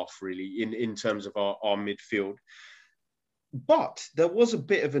that half, really, in terms of our midfield. But there was a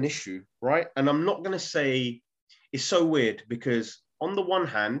bit of an issue, right? And I'm not going to say it's so weird because on the one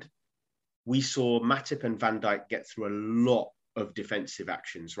hand, we saw Matip and Van Dijk get through a lot of defensive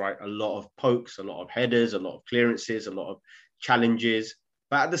actions, right? A lot of pokes, a lot of headers, a lot of clearances, a lot of challenges.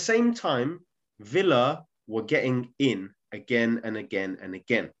 But at the same time, Villa were getting in again and again and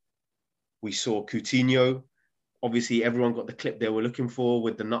again. We saw Coutinho. Obviously, everyone got the clip they were looking for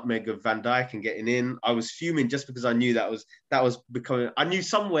with the nutmeg of Van Dijk and getting in. I was fuming just because I knew that was becoming. I knew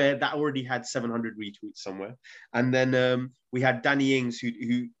somewhere that already had 700 retweets somewhere. And then we had Danny Ings,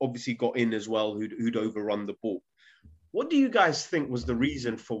 who obviously got in as well, who'd overrun the ball. What do you guys think was the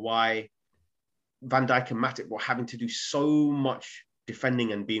reason for why Van Dijk and Matip were having to do so much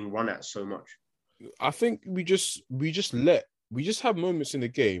defending and being run at so much? I think we just have moments in the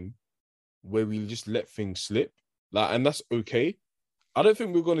game where we just let things slip, like, and that's okay. I don't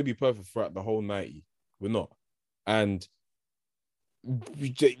think we're going to be perfect throughout the whole 90. We're not, and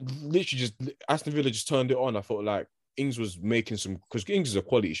we literally just Aston Villa just turned it on. I felt like Ings was making some, because Ings is a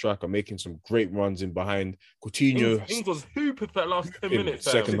quality striker, making some great runs in behind. Coutinho. Ings was hooping for that last 10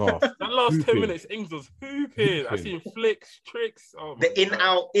 minutes. Second half. That last 10 minutes, Ings was hooping. I seen flicks, tricks. Oh the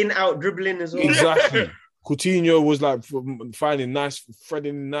in-out dribbling as well. Exactly. Coutinho was like threading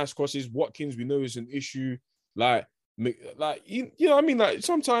nice crosses. Watkins, we know, is an issue. Like you know what I mean? Like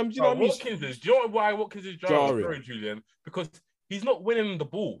sometimes, you know what I mean? Do you know why Watkins is jarring? Sorry, Julian. Because he's not winning the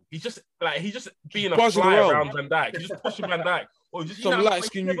ball. He's just being a fly around Van Dijk. He's just pushing Van Dijk. Or just some light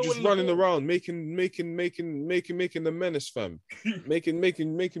skin, you just running around, making the menace, fam.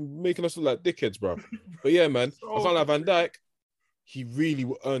 making us look like dickheads, bro. But yeah, man, I can't like Van Dijk. He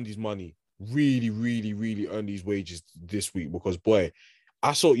really earned his money. Really, really, really earned his wages this week, because boy,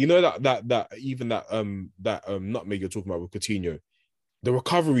 I saw, you know, that nutmeg you're talking about with Coutinho, the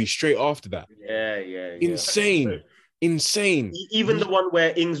recovery straight after that. Yeah. Insane. Even the one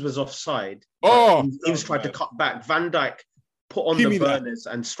where Ings was offside. Ings tried to cut back. Van Dijk put on the burners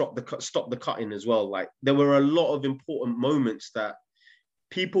and stop the cutting as well. Like, there were a lot of important moments that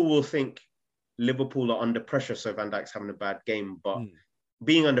people will think Liverpool are under pressure, so Van Dijk's having a bad game. But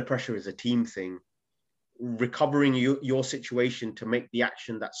being under pressure is a team thing. Recovering your situation to make the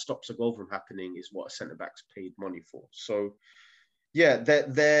action that stops a goal from happening is what a centre-back's paid money for. So, yeah,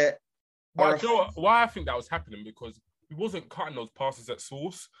 they're... But you know why I think that was happening? Because he wasn't cutting those passes at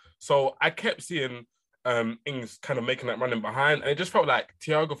source. So I kept seeing Ings kind of making that running behind. And it just felt like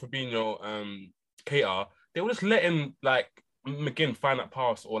Thiago, Fabinho, Keita, they were just letting like McGinn find that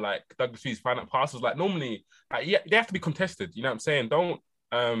pass, or like Douglas Luiz find that pass. Like normally, they have to be contested. You know what I'm saying? Don't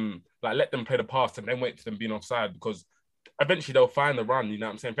let them play the pass and then wait for them being offside, because eventually they'll find the run. You know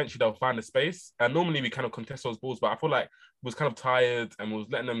what I'm saying? Eventually they'll find the space. And normally we kind of contest those balls, but I feel like we was kind of tired and we was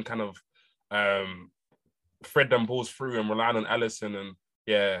letting them kind of thread them balls through and relying on Alisson. And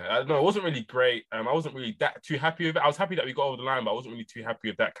yeah, I don't know, it wasn't really great. I wasn't really too happy with it. I was happy that we got over the line, but I wasn't really too happy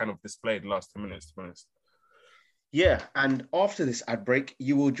with that kind of display the last 10 minutes, to be honest. Yeah, and after this ad break,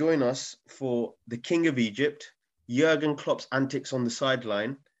 you will join us for the King of Egypt, Jurgen Klopp's antics on the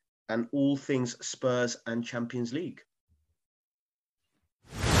sideline, and all things Spurs and Champions League.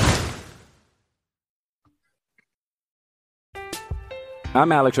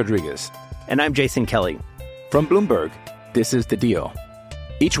 I'm Alex Rodriguez. And I'm Jason Kelly. From Bloomberg, this is The Deal.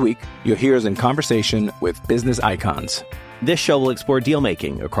 Each week, you'll hear us in conversation with business icons. This show will explore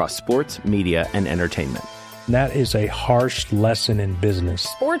deal-making across sports, media, and entertainment. That is a harsh lesson in business.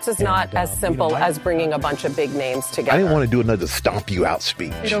 Sports is not as simple as bringing a bunch of big names together. I didn't want to do another stomp you out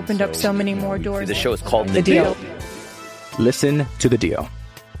speech. It opened up so many more doors. The show is called The Deal. Listen to The Deal.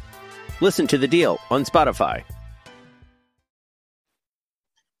 Listen to The Deal on Spotify.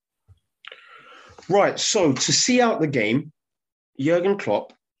 Right, so to see out the game, Jurgen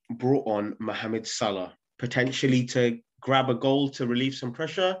Klopp brought on Mohamed Salah, potentially to grab a goal to relieve some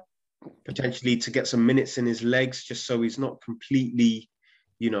pressure, potentially to get some minutes in his legs, just so he's not completely,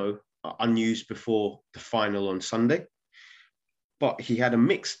 unused before the final on Sunday. But he had a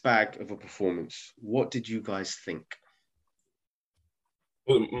mixed bag of a performance. What did you guys think?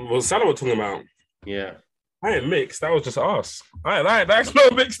 What Salah was talking about? Yeah. I ain't mixed. That was just us. There's no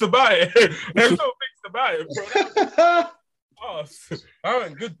mixed about it. There's no mixed about it, bro. Us. That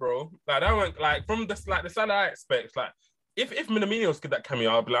went good, bro. Like that went from the Salah I expect. Like if Minamino's get that cameo,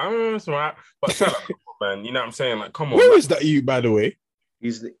 I'll be like, it's all right. But Salah, man, you know what I'm saying? Like, come on. Where is that you, by the way?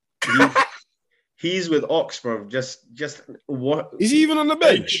 He's with Oxford. Just what? Is he even on the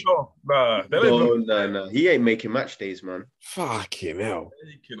bench? No. He ain't making match days, man. Fucking hell.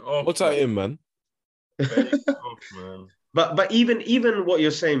 What's that in, man? But even what you're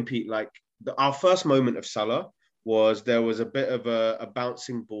saying, Pete, like our first moment of Salah was there was a bit of a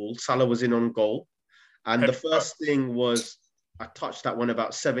bouncing ball. Salah was in on goal, and the first thing was I touched that one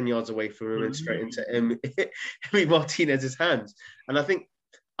about 7 yards away from him and straight into Emi Martinez's hands. And I think,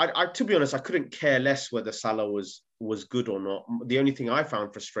 I to be honest, I couldn't care less whether Salah was good or not. The only thing I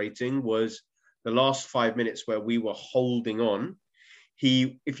found frustrating was the last 5 minutes where we were holding on.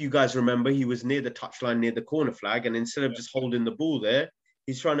 If you guys remember, he was near the touchline, near the corner flag, and instead of just holding the ball there,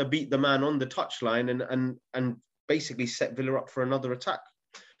 he's trying to beat the man on the touchline and basically set Villa up for another attack.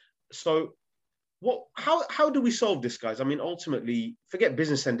 So, how do we solve this, guys? I mean, ultimately, forget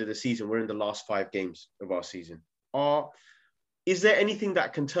business end of the season. We're in the last 5 games of our season. Is there anything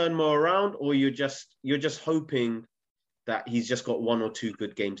that can turn more around, or you're just hoping that he's just got 1 or 2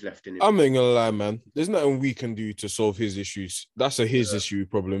 good games left in him? I'm not gonna lie, man. There's nothing we can do to solve his issues. That's his issue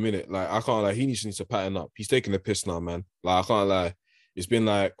problem, innit? Like, I can't lie. He needs to pattern up. He's taking the piss now, man. Like, I can't lie. It's been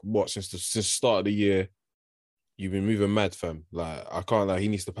like, since the start of the year. you've been moving mad, fam. Like, I can't lie, he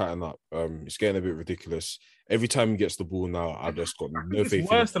needs to pattern up. It's getting a bit ridiculous. Every time he gets the ball now, I've just got no faith in him.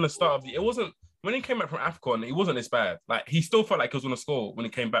 It's worse than the start of the. It wasn't when he came back from AFCON. It wasn't this bad. Like, he still felt like he was going to score when he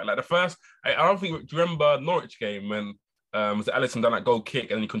came back. Like the first, I don't think. Do you remember Norwich game when was it Alisson done that goal kick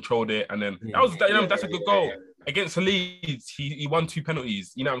and then he controlled it, and then that's a good goal against the Leeds. He won 2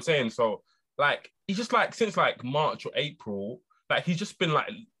 penalties. You know what I'm saying? So like, he's just like, since like March or April, like he's just been like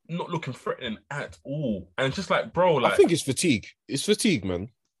not looking threatening at all, and it's just like, bro, like, I think it's fatigue. It's fatigue, man.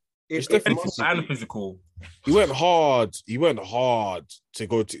 It's definitely and physical. He went hard. He went hard to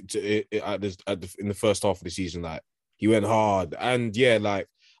go in the first half of the season. Like, he went hard, and yeah, like,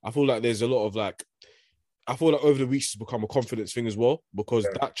 I feel like there's a lot of like, I feel like over the weeks it's become a confidence thing as well, because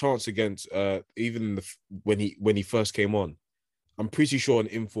that chance against even when he first came on, I'm pretty sure an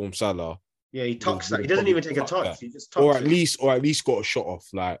informed Salah. Yeah, he tucks that. He doesn't even take a touch. He just tucks or at least got a shot off.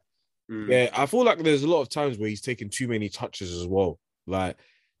 Like, yeah, I feel like there's a lot of times where he's taken too many touches as well. Like,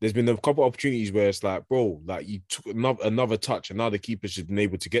 there's been a couple of opportunities where it's like, bro, like, you took another touch and now the keeper's just been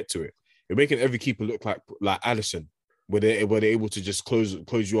able to get to it. You're making every keeper look like Alisson, where they're able to just close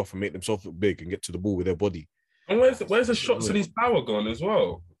you off and make themselves look big and get to the ball with their body. And where's the shots and his power gone as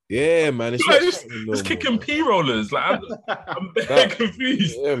well? Yeah, man. It's like just kicking P-rollers. Like, I'm very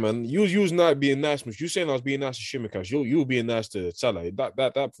confused. Yeah, man. You was not being nice, man. You saying I was being nice to Shimikas. You were being nice to Salah.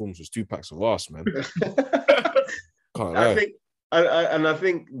 That performance was 2 packs of ass, man. Can't lie. I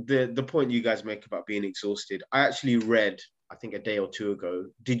think the point you guys make about being exhausted, I actually read, I think a day or two ago,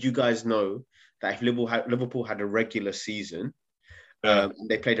 did you guys know that if Liverpool had a regular season,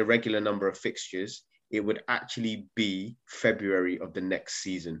 they played a regular number of fixtures, it would actually be February of the next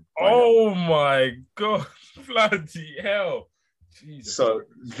season. Oh my God, bloody hell. Jesus. So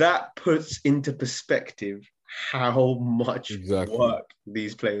that puts into perspective how much work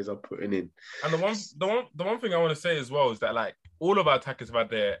these players are putting in. And the one thing I want to say as well is that, like, all of our attackers have had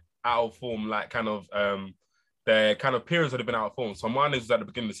their out of form, like, kind of their kind of periods that have been out of form. So Mane was at the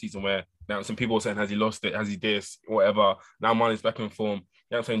beginning of the season where now some people were saying, has he lost it? Has he this? Whatever. Now Mane's back in form. You know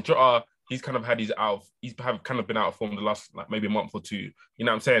what I'm saying? Jota, he's kind of had he's kind of been out of form the last, like, maybe a month or two. You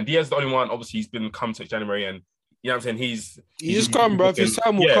know what I'm saying? Diaz is the only one. Obviously, he's been come to January, and you know what I'm saying? He's just come, bro. His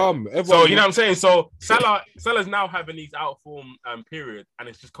time will come. So you know what I'm saying? So Salah's now having these out of form period, and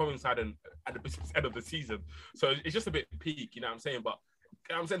it's just coinciding at the end of the season. So it's just a bit peak, you know what I'm saying? But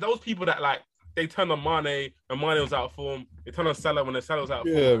you know what I'm saying, those people that, like, they turned on Mane when Mane was out of form. They turned on Salah when Salah was out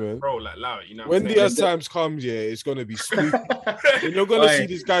of form. Man. Bro, like, allow it, you know. When Diaz times comes, it's gonna be sweet. And you're gonna see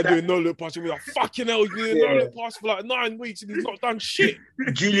this guy doing no look pass, and be like, fucking hell, he's doing no look pass for like 9 weeks, and he's not done shit.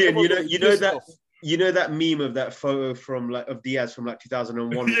 Julian, you know that meme of that photo from of Diaz from like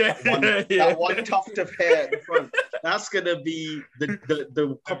 2001. That one tuft of hair at the front. That's gonna be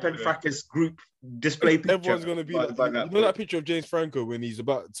the Cop and Fracas group display picture. Everyone's gonna be like, you know that picture of James Franco when he's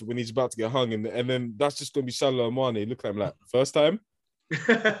about to get hung, and then that's just gonna be Salah and Mane. Look at him like, first time.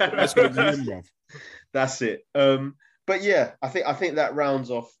 That's gonna be him, bruv. That's it. But yeah, I think that rounds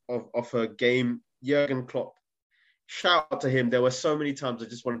off a game. Jurgen Klopp. Shout out to him. There were so many times I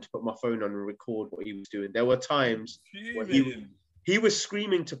just wanted to put my phone on and record what he was doing. There were times when he was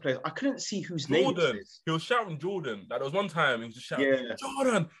screaming to players. I couldn't see whose name it is. He was shouting Jordan. Like, there was one time he was just shouting,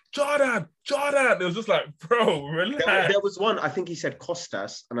 Jordan. It was just like, bro, relax. There was one, I think he said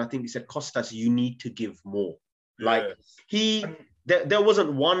Costas, and I think he said, Costas, you need to give more. Like, there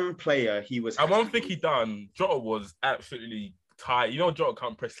wasn't one player he was... And one thing he done, Jota was absolutely tight. You know, Jota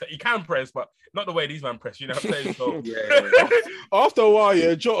can't press. He can press, but not the way these men press. You know what I'm saying? So after a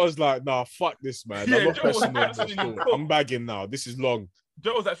while, Jota's like, nah, fuck this, man. I'm not pressing him. I'm bagging now. This is long.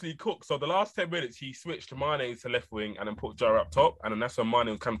 Jota was actually cooked. So the last 10 minutes, he switched to Mane to left wing and then put Jota up top. And then that's when Mane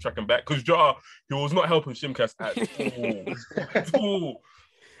was kind of tracking back, because Jota, he was not helping Shimkas at all.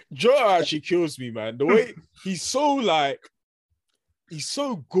 Jota actually kills me, man. The way he's so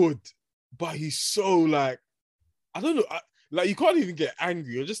good, but he's so like, I don't know. Like, you can't even get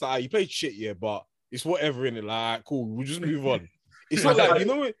angry. You're just like, you played shit, but it's whatever in it. Like, cool, we'll just move on. It's not like,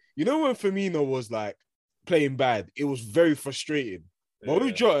 you know when Firmino was like playing bad, it was very frustrating. But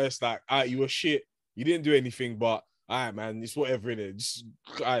with Jota, it's like, you were shit. You didn't do anything, but all right, man, it's whatever in it. Just,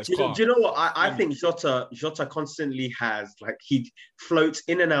 do you know what? I think Jota constantly has, like, he floats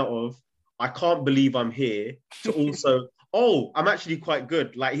in and out of, I can't believe I'm here, to also... Oh, I'm actually quite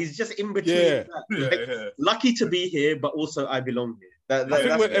good. Like, he's just in between. Lucky to be here, but also I belong here.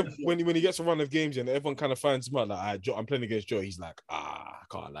 I think when he gets a run of games and everyone kind of finds him out, like, I'm playing against Joe, he's like, I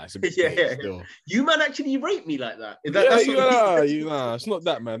can't lie. You man actually rate me like that. It's not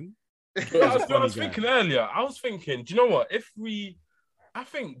that, man. I was thinking earlier. I was thinking, do you know what? I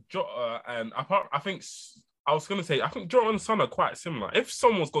think Jota and I think I was gonna say I think Jota and Son are quite similar. If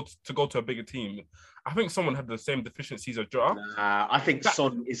someone's got to go to a bigger team, I think someone had the same deficiencies as Jota. Nah, I think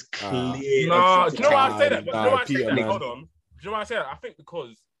Son is clear. Nah, do you know why I say that? Do you know why I say that? Man. Hold on. Do you know why I say that? I think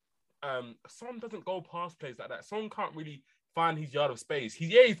because Son doesn't go past plays like that. Son can't really find his yard of space.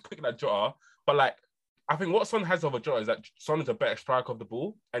 He's quick like Jota, but like I think what Son has over Jota is that Son is a better striker of the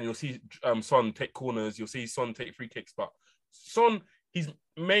ball, and you'll see Son take corners, you'll see Son take free kicks, but Son, his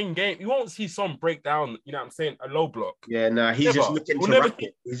main game, you won't see Son break down, you know what I'm saying, a low block. Yeah, nah, he's just looking to wrap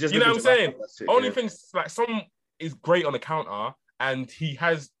it. He's just, you know what I'm saying? Only yeah. things like Son is great on the counter, and he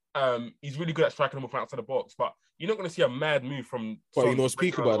has he's really good at striking the ball from outside the box, but you're not going to see a mad move from. But you know,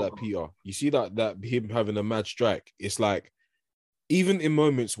 speak about that, Peter. You see that him having a mad strike. It's like even in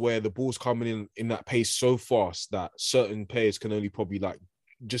moments where the ball's coming in that pace so fast that certain players can only probably like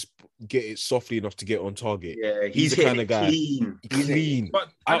just get it softly enough to get on target. Yeah, he's the kind of guy clean. But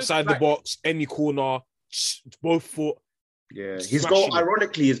outside the box, any corner, both foot. Yeah, his goal,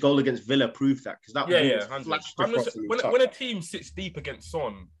 ironically, his goal against Villa proved that because that flashed across when a team sits deep against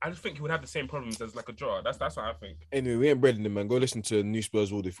Son, I just think he would have the same problems as like a Jota. That's what I think. Anyway, we ain't breading him, man. Go listen to New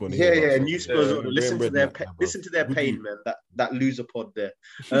Spurs Order if you want to hear New Spurs Order. Listen to their pain, man. That loser pod there.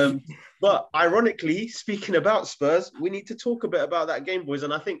 But ironically, speaking about Spurs, we need to talk a bit about that game, boys.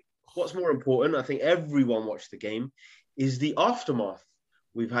 And I think what's more important, I think everyone watched the game, is the aftermath.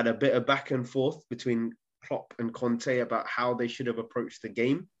 We've had a bit of back and forth between Klopp and Conte about how they should have approached the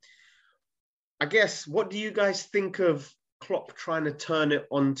game. I guess, what do you guys think of Klopp trying to turn it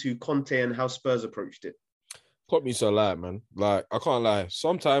onto Conte and how Spurs approached it? Klopp needs to lie, man. Like, I can't lie.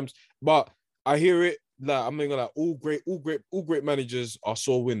 Sometimes, but I hear it. Like, I'm thinking like all great managers are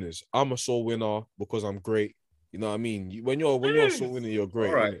sore winners. I'm a sore winner because I'm great. You know what I mean? When you're a sore winner, you're great.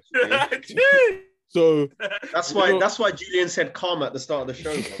 All right. So that's why Julian said calm at the start of the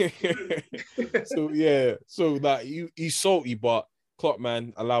show. So like he's salty, but Klopp,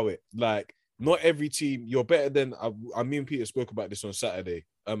 man, allow it. Like, not every team, you're better than me and Peter spoke about this on Sunday,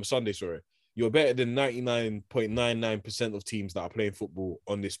 sorry. You're better than 99.99% of teams that are playing football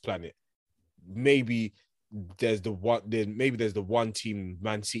on this planet. Maybe there's the one team,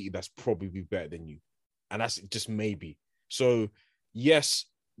 Man City, that's probably better than you. And that's just maybe. So yes,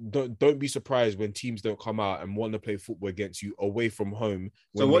 don't be surprised when teams don't come out and want to play football against you away from home.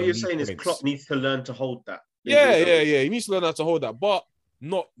 So what you're saying is Klopp needs to learn to hold that. Yeah. He needs to learn how to hold that, but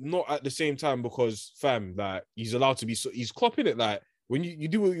not at the same time, because fam, like, he's allowed to be. He's clopping it. Like, when you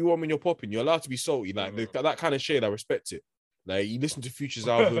do what you want when you're popping, you're allowed to be salty. Like that kind of shade, I respect it. Like, he listened to Future's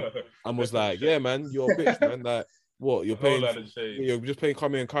album and was like, "Yeah, man, you're a bitch, man. Like, what you're playing? You're just playing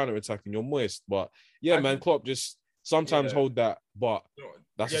come in counter attack and you're moist." But yeah, man, Klopp just sometimes hold that, but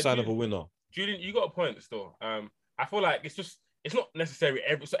that's a sign of a winner. Julian, you got a point still. I feel like it's not necessary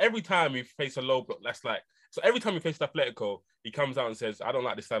every time we face a low block. Every time we face Atletico, he comes out and says, "I don't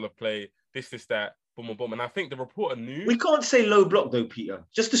like this style of play. This, that, boom, boom, boom." And I think the reporter knew. We can't say low block though, Peter.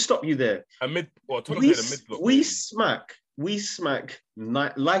 Just to stop you there. We smack,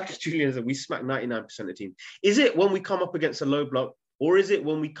 like Julian said, we smack 99% of the team. Is it when we come up against a low block, or is it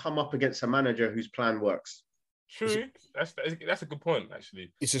when we come up against a manager whose plan works? True, that's a good point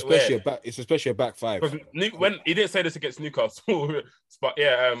actually. It's especially a back five. When he didn't say this against Newcastle, but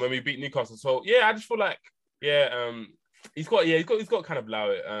when we beat Newcastle, so I just feel like he's got to kind of allow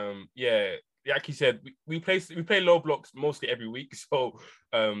it. Like he said, we play low blocks mostly every week, so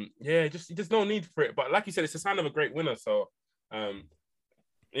there's no need for it. But like you said, it's a sign of a great winner. So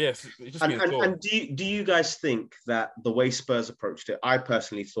yes, and do you guys think that the way Spurs approached it? I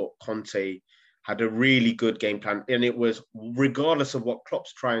personally thought Conte had a really good game plan, and it was, regardless of what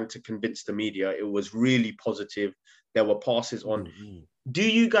Klopp's trying to convince the media, it was really positive. There were passes on. Mm-hmm. Do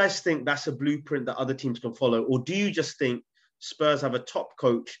you guys think that's a blueprint that other teams can follow, or do you just think Spurs have a top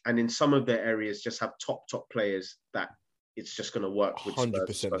coach and in some of their areas just have top players that it's just going to work with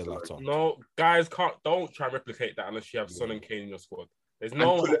 100% the latter? No, guys, don't try and replicate that unless you have Son and Kane in your squad. There's and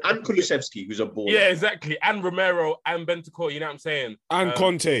Kulusevski, who's a baller. Yeah, exactly. And Romero and Bentancur, you know what I'm saying? And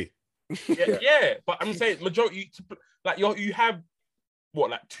Conte. But I'm saying majority, like you have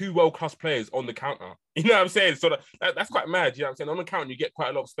like 2 world-class players on the counter. You know what I'm saying? So that's quite mad. You know what I'm saying? On the counter, you get quite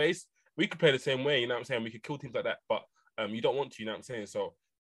a lot of space. We could play the same way. You know what I'm saying? We could kill teams like that, but you don't want to. You know what I'm saying? So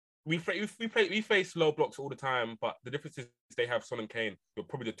we face low blocks all the time, but the difference is they have Son and Kane. You're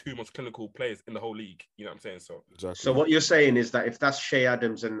probably the 2 most clinical players in the whole league. You know what I'm saying? So exactly. So what you're saying is that if that's Shea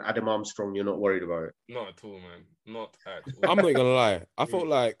Adams and Adam Armstrong, you're not worried about it? Not at all, man. Not at all. I'm not gonna lie. I felt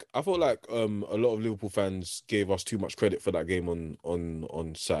like a lot of Liverpool fans gave us too much credit for that game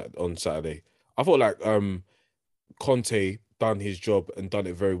on Saturday. I felt like Conte done his job and done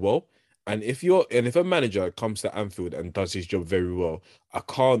it very well. And if a manager comes to Anfield and does his job very well, I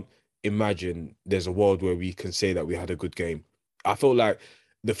can't imagine there's a world where we can say that we had a good game. I felt like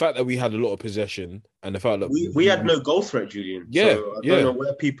the fact that we had a lot of possession and the fact that we had no goal threat, Julian. Yeah, so I don't know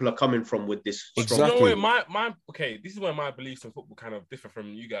where people are coming from with this. Exactly. You know what, this is where my beliefs in football kind of differ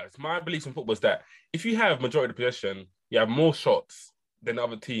from you guys. My beliefs in football is that if you have majority of the possession, you have more shots than the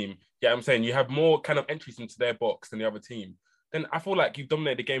other team. Yeah, I'm saying you have more kind of entries into their box than the other team. Then I feel like you've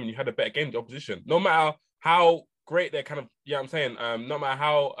dominated the game and you had a better game than the opposition. No matter how great they're kind of, no matter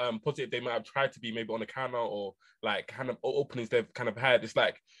how positive they might have tried to be maybe on the counter or like kind of openings they've kind of had, it's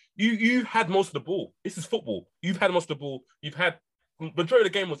like you had most of the ball. This is football. You've had most of the ball. You've had majority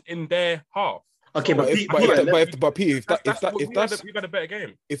of the game was in their half. Okay, so, but Pete, we've had a better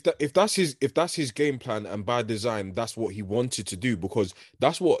game. If that's his game plan and by design, that's what he wanted to do, because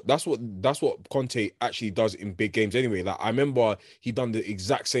that's what Conte actually does in big games anyway. Like I remember he done the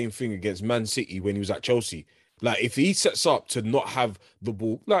exact same thing against Man City when he was at Chelsea. Like if he sets up to not have the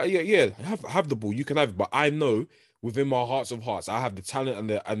ball, like have the ball, you can have it. But I know within my hearts of hearts, I have the talent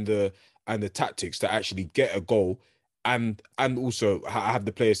and the tactics to actually get a goal. And also I have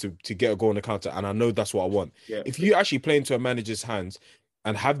the players to get a goal on the counter, and I know that's what I want. Yeah. If you actually play into a manager's hands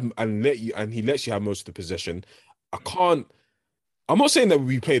and he lets you have most of the possession, I'm not saying that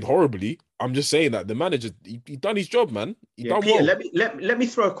we played horribly. I'm just saying that the manager he done his job, man. He done Peter, well. Let me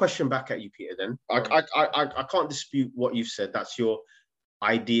throw a question back at you, Peter. Then I can't dispute what you've said. That's your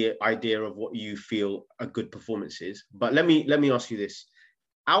idea of what you feel a good performance is. But let me ask you this: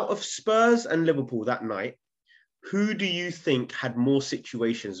 out of Spurs and Liverpool that night, who do you think had more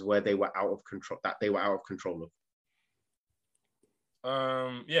situations where they were out of control of?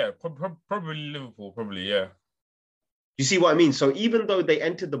 Probably Liverpool. Probably, yeah. You see what I mean? So even though they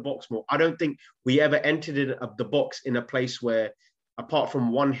entered the box more, I don't think we ever entered the box in a place where, apart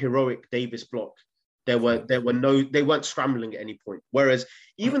from one heroic Davis block, they weren't scrambling at any point. Whereas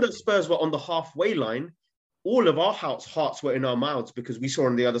even though Spurs were on the halfway line, all of our hearts were in our mouths because we saw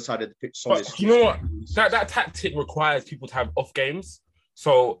on the other side of the pitch. But you know what? That tactic requires people to have off games.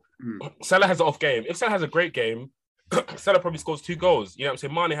 So Salah has an off game. If Salah has a great game, Salah probably scores 2 goals. You know what I'm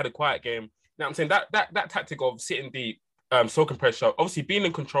saying? Mane had a quiet game. You know what I'm saying? That tactic of sitting deep, soaking pressure, obviously being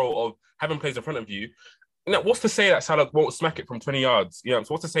in control of having players in front of you. You know, what's to say that Salah won't smack it from 20 yards? You know,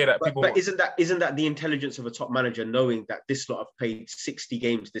 so what's to say that people... But isn't that the intelligence of a top manager, knowing that this lot have played 60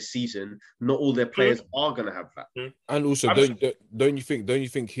 games this season, not all their players are going to have that? And also, don't you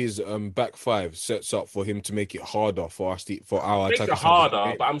think his back five sets up for him to make it harder for us for our attackers? Makes it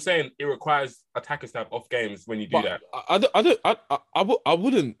harder, but I'm saying it requires attackers to have off games when you do that. I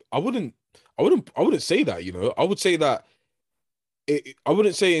wouldn't say that. You know, I would say that. I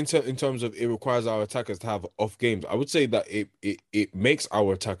wouldn't say in terms of it requires our attackers to have off games. I would say that it makes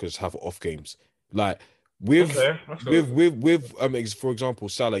our attackers have off games. Like with for example,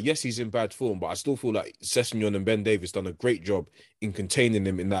 Salah. Yes, he's in bad form, but I still feel like Sessegnon and Ben Davies done a great job in containing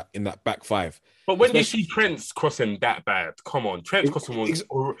him in that back five. But when you see Trent's crossing that bad, come on, Trent's crossing was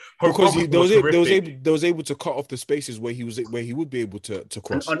because they was able to cut off the spaces where he would be able to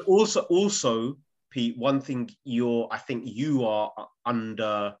cross. And also. Pete, one thing I think you are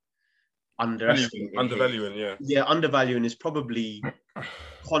undervaluing. Yeah, undervaluing is probably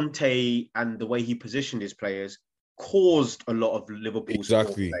Conte, and the way he positioned his players caused a lot of Liverpool's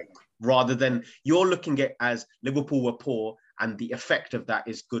play, rather than you're looking at as Liverpool were poor and the effect of that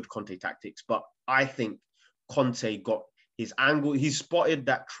is good Conte tactics. But I think Conte got his angle. He spotted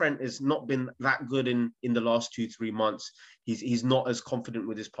that Trent has not been that good in the last 2-3 months. He's not as confident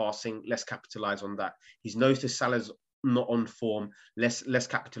with his passing. Let's capitalize on that. He's noticed Salah's not on form. Let's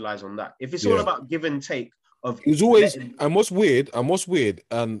capitalize on that. If it's all about give and take, it was always and what's weird,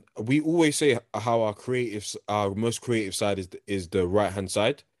 and we always say how our most creative side is the right hand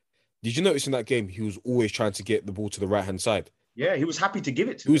side. Did you notice in that game he was always trying to get the ball to the right hand side? Yeah, he was happy to give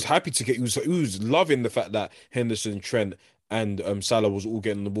it to. He was happy to get. He was loving the fact that Henderson, Trent, and Salah was all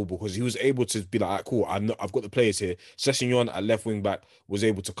getting the ball, because he was able to be like, right, cool, I've got the players here. Sessegnon at left wing back was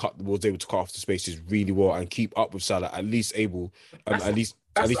able to cut off the spaces really well and keep up with Salah. At least to be able to.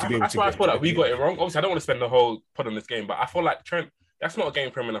 That's why I feel like we got it wrong. Obviously, I don't want to spend the whole pod on this game, but I feel like Trent. That's not a game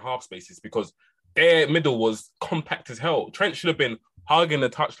for him in the half spaces, because their middle was compact as hell. Trent should have been hugging the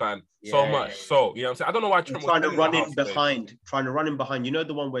touchline so much. So, you know what I'm saying? I don't know why Trent was trying to run in behind. You know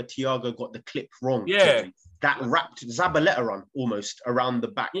the one where Thiago got the clip wrong? Yeah. That wrapped Zabaleta run almost around the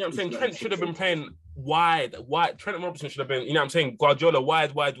back. You know what I'm saying? Trent should have been playing wide. Trent and Robertson should have been, you know what I'm saying? Guardiola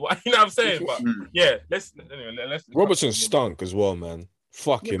wide. You know what I'm saying? But yeah, let's Robertson stunk as well, man.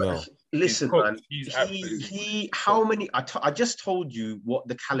 Fucking hell. Listen, man. He's how many? I just told you what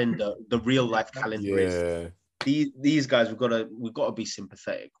the calendar, the real life calendar is. These guys, we've got to be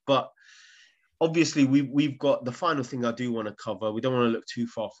sympathetic. But obviously, we've got the final thing I do want to cover. We don't want to look too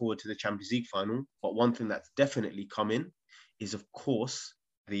far forward to the Champions League final. But one thing that's definitely coming is, of course,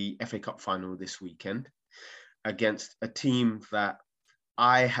 the FA Cup final this weekend against a team that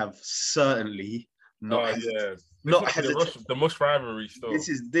I have certainly not the most rivalry still.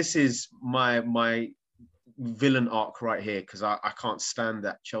 This is my villain arc right here, because I can't stand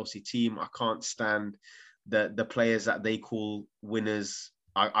that Chelsea team. I can't stand the players that they call winners.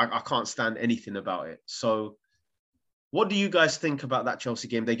 I can't stand anything about it. So what do you guys think about that Chelsea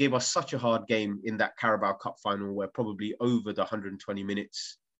game? They gave us such a hard game in that Carabao Cup final, where probably over the 120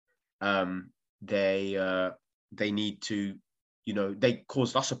 minutes, they need to, they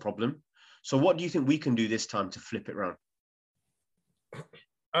caused us a problem. So what do you think we can do this time to flip it around?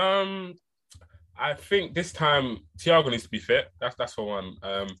 I think this time Thiago needs to be fit. That's for one.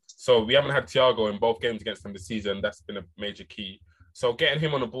 So we haven't had Thiago in both games against them this season. That's been a major key. So getting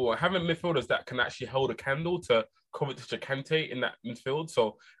him on the ball, having midfielders that can actually hold a candle to Kovacic and Kante in that midfield.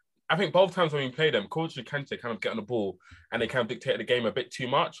 So I think both times when we play them, Kovacic and Kante kind of get on the ball and they kind of dictate the game a bit too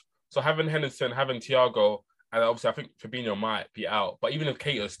much. So having Henderson, having Thiago, and obviously I think Fabinho might be out. But even if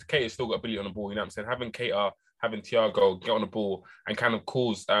Keita's still got ability on the ball, you know what I'm saying? Having Keita, having Thiago get on the ball and kind of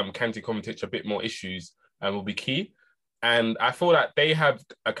cause Kante, Kovacic a bit more issues will be key. And I feel that they have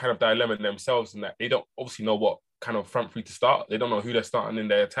a kind of dilemma in themselves in that they don't obviously know what kind of front three to start. They don't know who they're starting in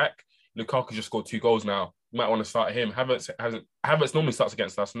their attack. Lukaku just scored 2 goals now. You might want to start him. Havertz normally starts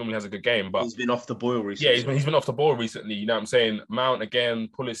against us, normally has a good game, but he's been off the boil recently. Yeah, he's been off the ball recently. You know what I'm saying? Mount again,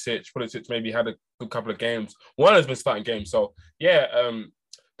 Pulisic maybe had a good couple of games. Werner's been starting games. So yeah,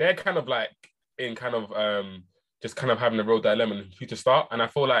 they're kind of like in kind of just kind of having a real dilemma who to start. And I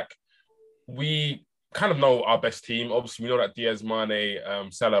feel like we kind of know our best team. Obviously, we know that Diaz, Mane,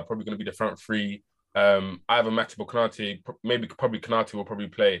 Salah are probably going to be the front three. Either Matip or Konate, probably Konate will probably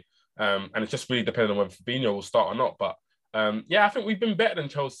play. And it's just really depending on whether Fabinho will start or not. But yeah, I think we've been better than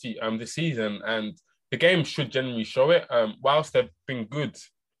Chelsea this season, and the game should generally show it. Whilst they've been good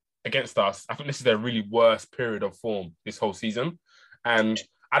against us, I think this is their really worst period of form this whole season. And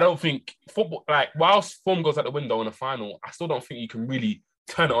I don't think football, like, whilst form goes out the window in the final, I still don't think you can really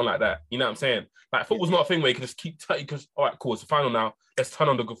turn it on like that. You know what I'm saying? Like, football's not a thing where you can just keep turning, because, all right, cool, it's the final now. Let's turn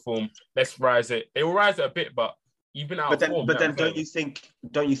on the good form. Let's rise it. They will rise it a bit, but you've been out of form. But then don't you think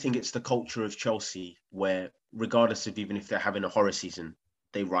it's the culture of Chelsea where, regardless of even if they're having a horror season,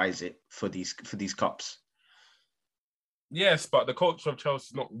 they rise it for these cups? Yes, but the culture of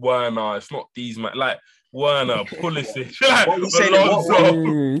Chelsea is not Werner. It's not these man. Like Werner, Pulisic. Like, what are you saying?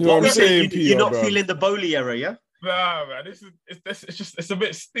 What are you saying? You're not feeling the Bowley era, yeah? Nah, man. It's a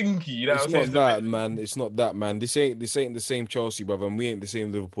bit stinky. You know it's not that, man. It's not that, man. This ain't the same Chelsea, brother. And we ain't the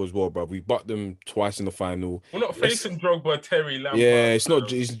same Liverpool as well, bro. We bucked them twice in the final. We're not facing Drogba, Terry, Lampard. Yeah,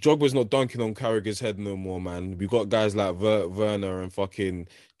 Drogba's not dunking on Carragher's head no more, man. We got guys like Werner and fucking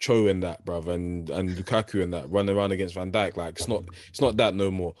Cho and that, bruv, and Lukaku and that running around against Van Dijk. Like, it's not that no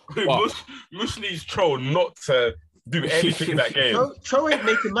more. Mush needs Cho not to do anything in that game. Cho ain't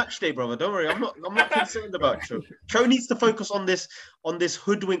making match day, brother. Don't worry. I'm not concerned about Cho. Cho needs to focus on this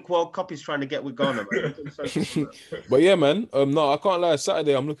hoodwink World Cup he's trying to get with Ghana, man. But yeah, man. No, I can't lie.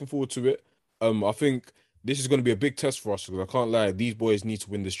 Saturday, I'm looking forward to it. I think this is going to be a big test for us, because I can't lie. These boys need to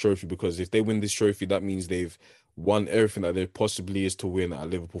win this trophy, because if they win this trophy, that means they've won everything that there possibly is to win at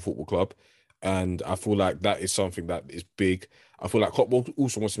Liverpool Football Club. And I feel like that is something that is big. I feel like Klopp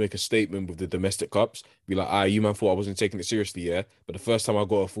also wants to make a statement with the domestic cups. Be like, you man thought I wasn't taking it seriously, yeah? But the first time I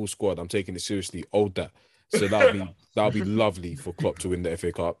got a full squad, I'm taking it seriously. Hold that. So that'll be lovely for Klopp to win the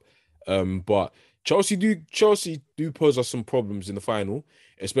FA Cup. But Chelsea do pose us some problems in the final,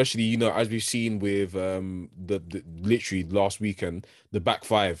 especially, you know, as we've seen with the literally last weekend, the back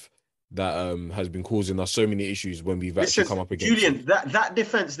five that has been causing us so many issues when we've actually come up against Julian, that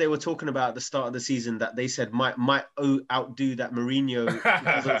defense they were talking about at the start of the season that they said might outdo that Mourinho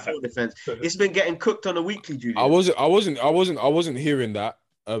defense. It's been getting cooked on a weekly, Julian. I wasn't hearing that.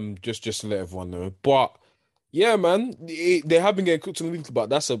 Just to let everyone know. But yeah, man, they have been getting cooked on the weekly. But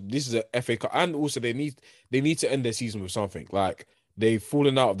this is a FA Cup, and also they need to end their season with something. Like, they've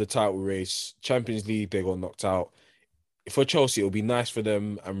fallen out of the title race. Champions League, they got knocked out. For Chelsea, it'll be nice for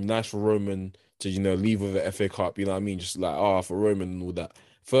them and nice for Roman to, you know, leave with an FA Cup. You know what I mean? Just like, for Roman and all that.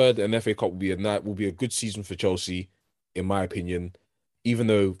 Third, an FA Cup will be a good season for Chelsea, in my opinion. Even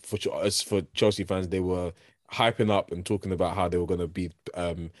though for Chelsea fans, they were hyping up and talking about how they were going to be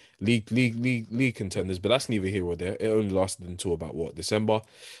league contenders, but that's neither here or there. It only lasted until about December,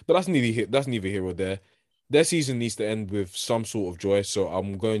 but that's neither here or there. Their season needs to end with some sort of joy, so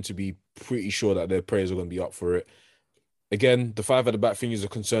I'm going to be pretty sure that their players are going to be up for it. Again, the five at the back thing is a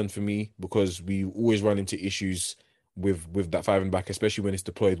concern for me because we always run into issues with that five in the back, especially when it's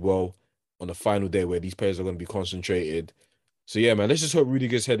deployed well on the final day where these players are going to be concentrated. So yeah, man, let's just hope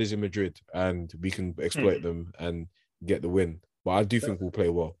Rudiger's head is in Madrid and we can exploit them and get the win. But I do think we'll play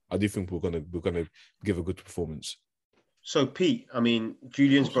well. I do think we're gonna give a good performance. So Pete, I mean,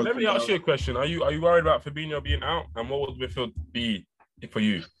 Julian's broken. Let me ask you a question. Are you worried about Fabinho being out? And what would midfield be for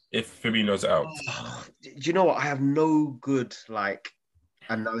you if Fabinho's out? Do you know what? I have no good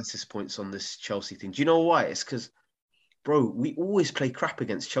analysis points on this Chelsea thing. Do you know why? It's because, bro, we always play crap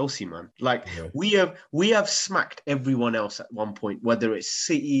against Chelsea, man. We have smacked everyone else at one point, whether it's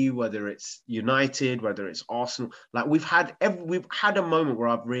City, whether it's United, whether it's Arsenal. We've had a moment where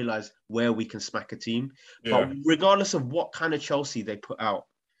I've realized where we can smack a team. Yeah. But regardless of what kind of Chelsea they put out,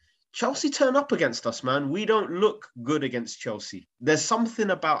 Chelsea turn up against us, man. We don't look good against Chelsea. There's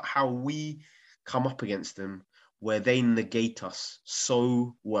something about how we come up against them where they negate us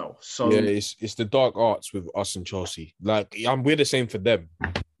so well. So yeah, it's the dark arts with us and Chelsea. We're the same for them.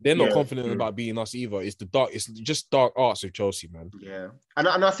 They're not confident about beating us either. It's just dark arts with Chelsea, man. Yeah, and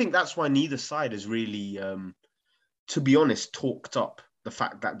I think that's why neither side has really, to be honest, talked up the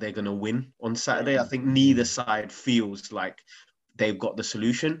fact that they're going to win on Saturday. I think neither side feels like they've got the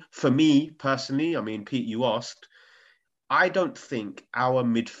solution. For me personally, I mean, Pete, you asked, I don't think our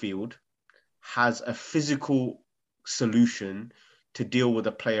midfield has a physical solution to deal with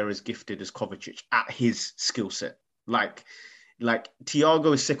a player as gifted as Kovacic at his skill set. Like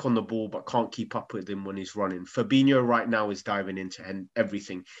Thiago is sick on the ball, but can't keep up with him when he's running. Fabinho right now is diving into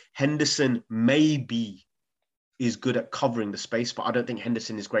everything. Henderson maybe is good at covering the space, but I don't think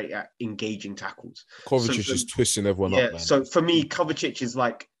Henderson is great at engaging tackles. Kovacic is twisting everyone up, man. So for me, Kovacic is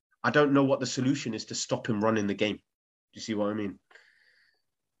I don't know what the solution is to stop him running the game. Do you see what I mean?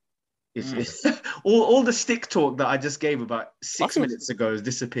 It's all the stick talk that I just gave about 6 minutes ago has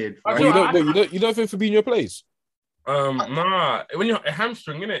disappeared. Right? You don't think Fabinho plays? Nah. When you're a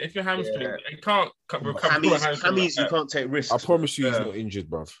hamstring, innit? If you're hamstring, you can't recover. Hammies, you can't take risks. I promise you, he's not injured,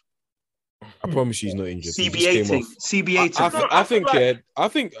 bruv. I promise you, he's not injured. CBA. I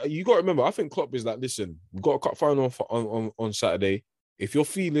think you got to remember. I think Klopp is listen, we've got a cup final on Saturday. If you're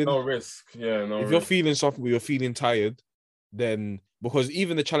feeling no risk, you're feeling something, where you're feeling tired, then. Because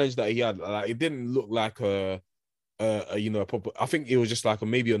even the challenge that he had, it didn't look like a proper. I think it was just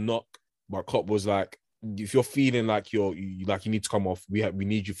maybe a knock. But Klopp was like, if you're feeling like you need to come off, we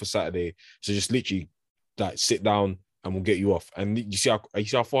need you for Saturday. So just literally sit down and we'll get you off. And you see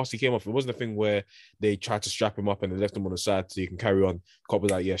how fast he came off. It wasn't a thing where they tried to strap him up and they left him on the side so you can carry on. Klopp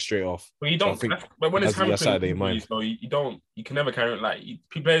was like, straight off. But you don't. So but when it's hamstring injuries, though, you can never carry on.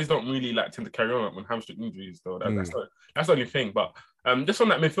 Players don't really tend to carry on when hamstring injuries, though. That's the only thing. But just on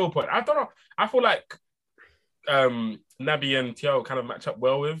that midfield point, I don't know. I feel like Naby and Thiago kind of match up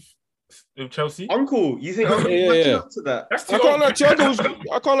well with Chelsea. Uncle, you think matching up to that? I can't like Thiago.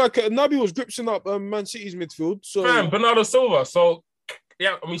 I can't like Naby was gripsing up Man City's midfield. So Bernardo Silva. So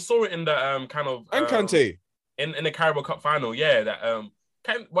yeah, and we saw it in the kind of and Kante in the Carabao Cup final. Yeah,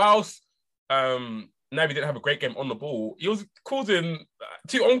 that whilst Naby didn't have a great game on the ball, he was causing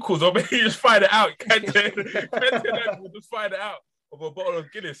two uncles, or maybe he just fired it out. Kante would just fired it out of a bottle of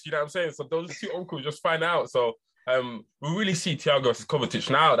Guinness. You know what I'm saying? So those two uncles just find out. So. We really see Thiago versus Kovacic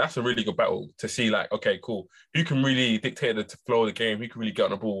now. That's a really good battle to see. Okay, cool. Who can really dictate the flow of the game? Who can really get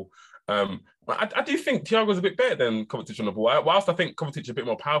on the ball? I do think Thiago's a bit better than Kovacic on the ball. Whilst I think Kovacic is a bit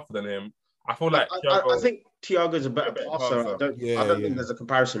more powerful than him, I feel like I think Thiago's a better passer. I don't think there's a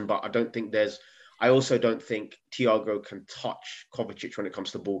comparison, but I also don't think Thiago can touch Kovacic when it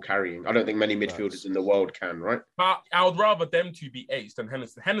comes to ball carrying. I don't think many midfielders in the world can, right? But I would rather them two be eights than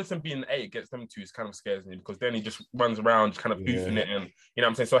Henderson. Henderson being an eight against them two kind of scares me because then he just runs around kind of boofing it, and you know what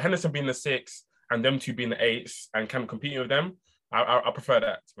I'm saying? So Henderson being the six and them two being the eights and kind of competing with them, I prefer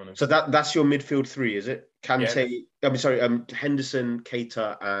that, to be honest. So that's your midfield three, is it? Kante, Henderson,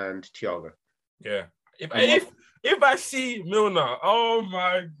 Keita and Thiago. Yeah. If I see Milner, oh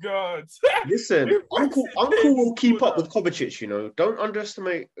my God. Listen, Uncle will keep up with Kovacic, you know. Don't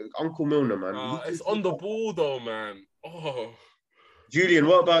underestimate Uncle Milner, man. It's on the ball though, man. Oh. Julian,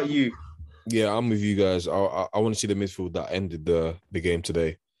 what about you? Yeah, I'm with you guys. I want to see the midfield that ended the game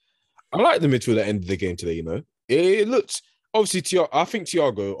today. I like the midfield that ended the game today, you know. It looked... Obviously, I think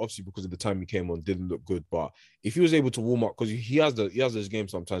Thiago, obviously because of the time he came on, didn't look good. But if he was able to warm up, because he has those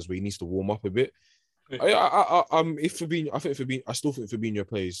games sometimes where he needs to warm up a bit. If Fabinho, I still think Fabinho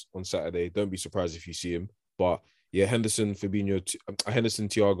plays on Saturday. Don't be surprised if you see him. But yeah, Henderson, Fabinho,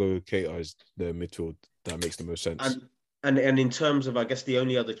 Thiago, Keita is the midfield that makes the most sense. And in terms of, I guess the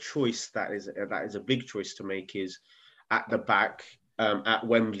only other choice that is a big choice to make is at the back at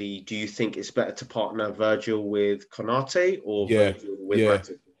Wembley. Do you think it's better to partner Virgil with Konate or Virgil with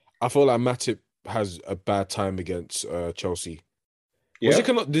Matip? I feel like Matip has a bad time against Chelsea. Yeah.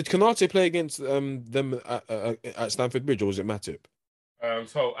 Did Konate play against them at Stamford Bridge, or was it Matip?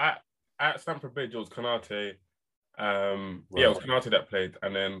 So at Stamford Bridge, it was Konate. Yeah, it was Konate that played,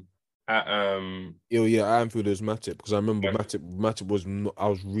 and then at Anfield it was Matip, because I remember Matip was. I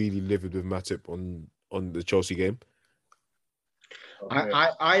was really livid with Matip on the Chelsea game.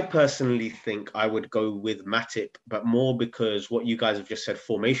 I personally think I would go with Matip, but more because what you guys have just said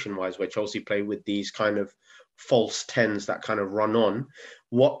formation-wise, where Chelsea play with these kind of false tens that kind of run on.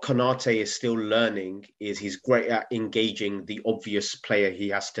 What Konate is still learning is he's great at engaging the obvious player he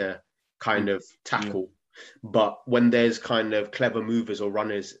has to kind of tackle. But when there's kind of clever movers or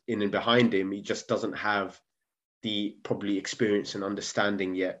runners in and behind him, he just doesn't have the probably experience and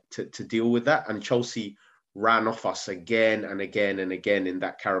understanding yet to deal with that. And Chelsea ran off us again and again and again in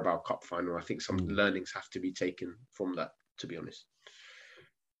that Carabao Cup final. I think some learnings have to be taken from that, to be honest.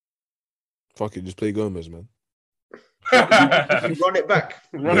 Fuck it, just play Gomez, man. Run it back.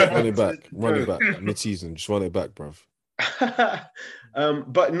 Run it back. Mid-season, just run it back, bruv.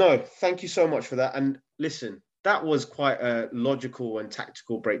 But no, thank you so much for that. And listen, that was quite a logical and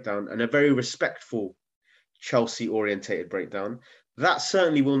tactical breakdown and a very respectful Chelsea-orientated breakdown. That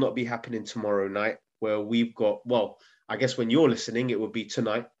certainly will not be happening tomorrow night, where we've got, well, I guess when you're listening, it would be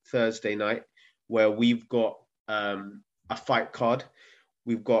tonight, Thursday night, where we've got a fight card.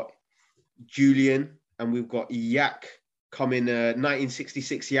 We've got Julian and we've got Yak coming,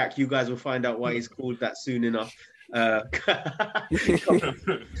 1966 Yak. You guys will find out why he's called that soon enough.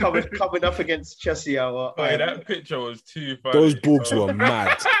 Coming up against Chelsea. That picture was too funny. Those Borgs were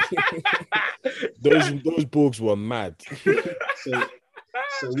mad. Those Borgs were mad.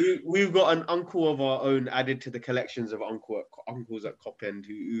 So we've got an uncle of our own added to the collections of uncles at Cop End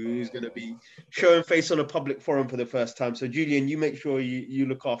who's going to be showing face on a public forum for the first time. So Julian, you make sure you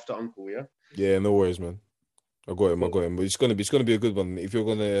look after Uncle, yeah? Yeah, no worries, man. I got him. But it's gonna be a good one. If you're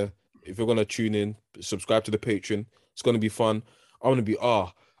gonna tune in, subscribe to the Patreon. It's gonna be fun.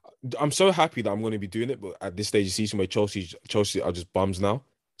 I'm so happy that I'm gonna be doing it, but at this stage of the season where Chelsea are just bums now.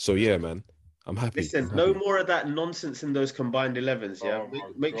 So yeah, man. I'm happy. Listen, no more of that nonsense in those combined 11s, yeah?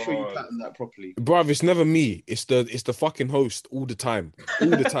 Make sure you pattern that properly. Bruv, it's never me. It's the fucking host all the time.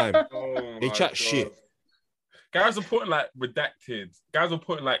 They chat shit. Guys are putting like redacted. Guys are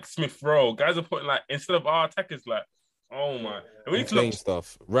putting like Smith Rowe. Guys are putting like, instead of our attackers, like, oh my. And we need to look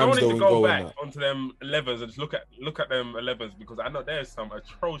stuff. Rams don't go back onto them 11s and just look at them 11s, because I know there's some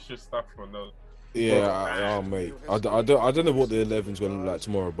atrocious stuff on those. Yeah, mate. I don't know what the 11's going to look like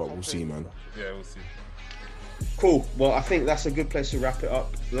tomorrow, but we'll see, man. Yeah, we'll see. Cool. Well, I think that's a good place to wrap it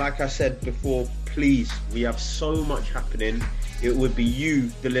up. Like I said before, please, we have so much happening. It would be you,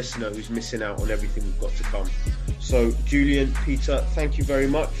 the listener, who's missing out on everything we've got to come. So, Julian, Peter, thank you very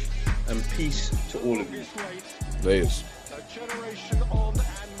much, and peace to all of you. Layers. A generation on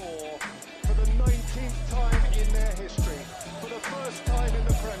and more for the 19th time in their history, for the first time in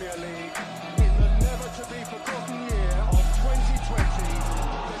the Premier League, in the never-to-be-forgotten year of 2020,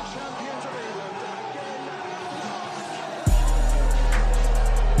 the champions of England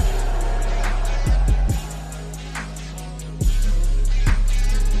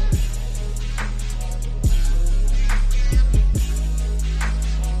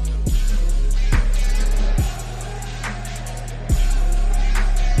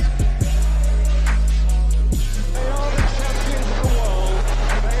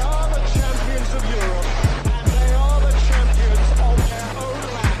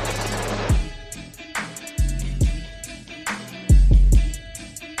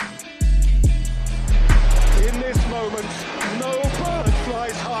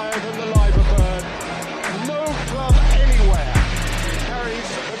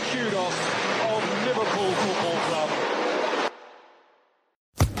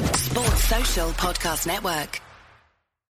Podcast Network.